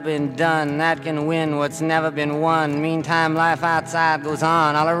what's never been done, that can win what's never been won. Meantime, life outside goes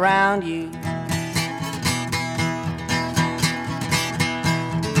on all around you.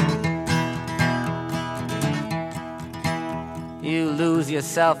 You lose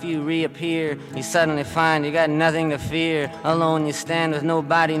yourself, you reappear. You suddenly find you got nothing to fear. Alone you stand with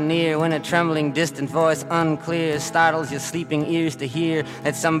nobody near, when a trembling distant voice unclear startles your sleeping ears to hear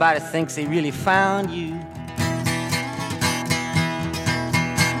that somebody thinks they really found you.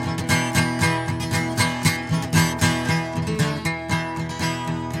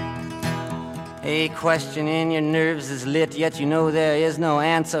 A question in your nerves is lit, yet you know there is no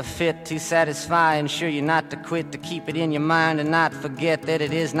answer fit to satisfy. Ensure you not to quit, to keep it in your mind and not forget that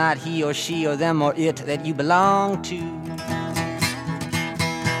it is not he or she or them or it that you belong to.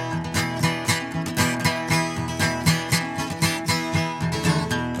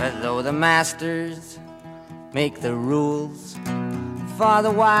 But though the masters make the rules for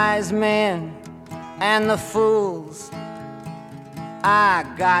the wise men and the fools, I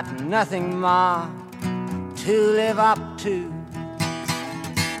got nothing more to live up to.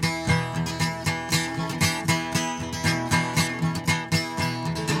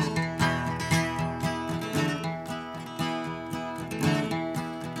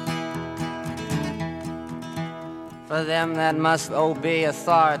 For them that must obey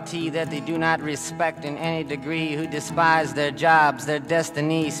authority that they do not respect in any degree, who despise their jobs, their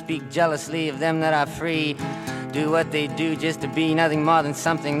destiny, speak jealously of them that are free, do what they do just to be nothing more than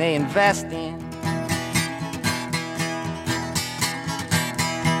something they invest in.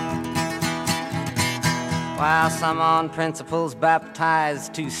 While some on principles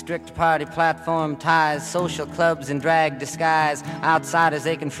baptized to strict party platform ties, social clubs in drag disguise, outsiders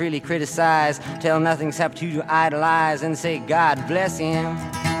they can freely criticize, tell nothing except to idolize and say God bless him.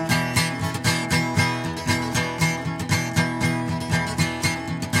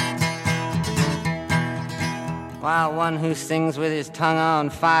 While one who sings with his tongue on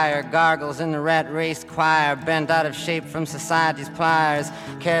fire gargles in the rat race choir, bent out of shape from society's pliers,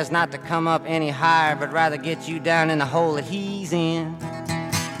 cares not to come up any higher, but rather get you down in the hole that he's in.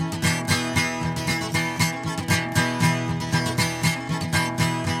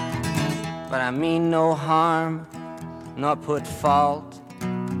 But I mean no harm, nor put fault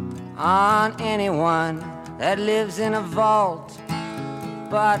on anyone that lives in a vault.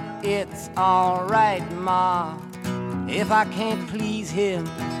 But it's all right, Ma, if I can't please him.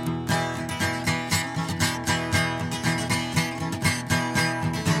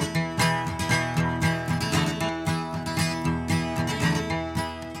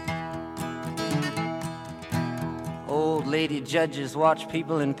 Old lady judges watch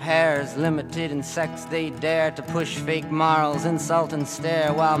people in pairs, limited in sex they dare to push fake morals, insult and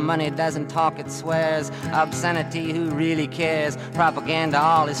stare, while money doesn't talk it swears. Obscenity, who really cares? Propaganda,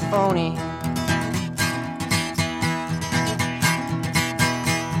 all is phony.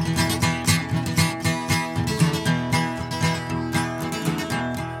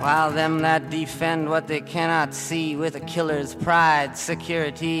 While them that defend what they cannot see with a killer's pride,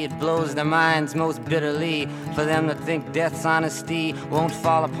 security, it blows their minds most bitterly. For them that think death's honesty won't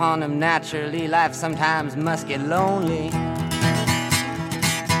fall upon them naturally, life sometimes must get lonely.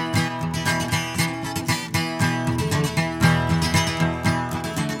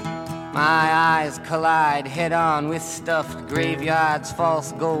 My eyes collide head-on with stuffed graveyards,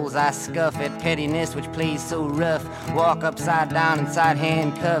 false goals. I scuff at pettiness which plays so rough. Walk upside down inside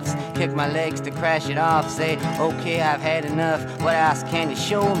handcuffs, kick my legs to crash it off. Say, okay, I've had enough. What else can you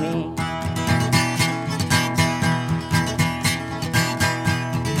show me?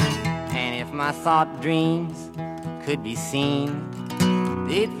 And if my thought dreams could be seen,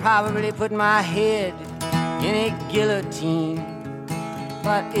 they'd probably put my head in a guillotine.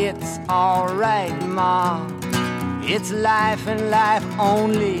 But it's all right, Ma, it's life and life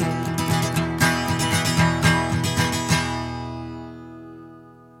only.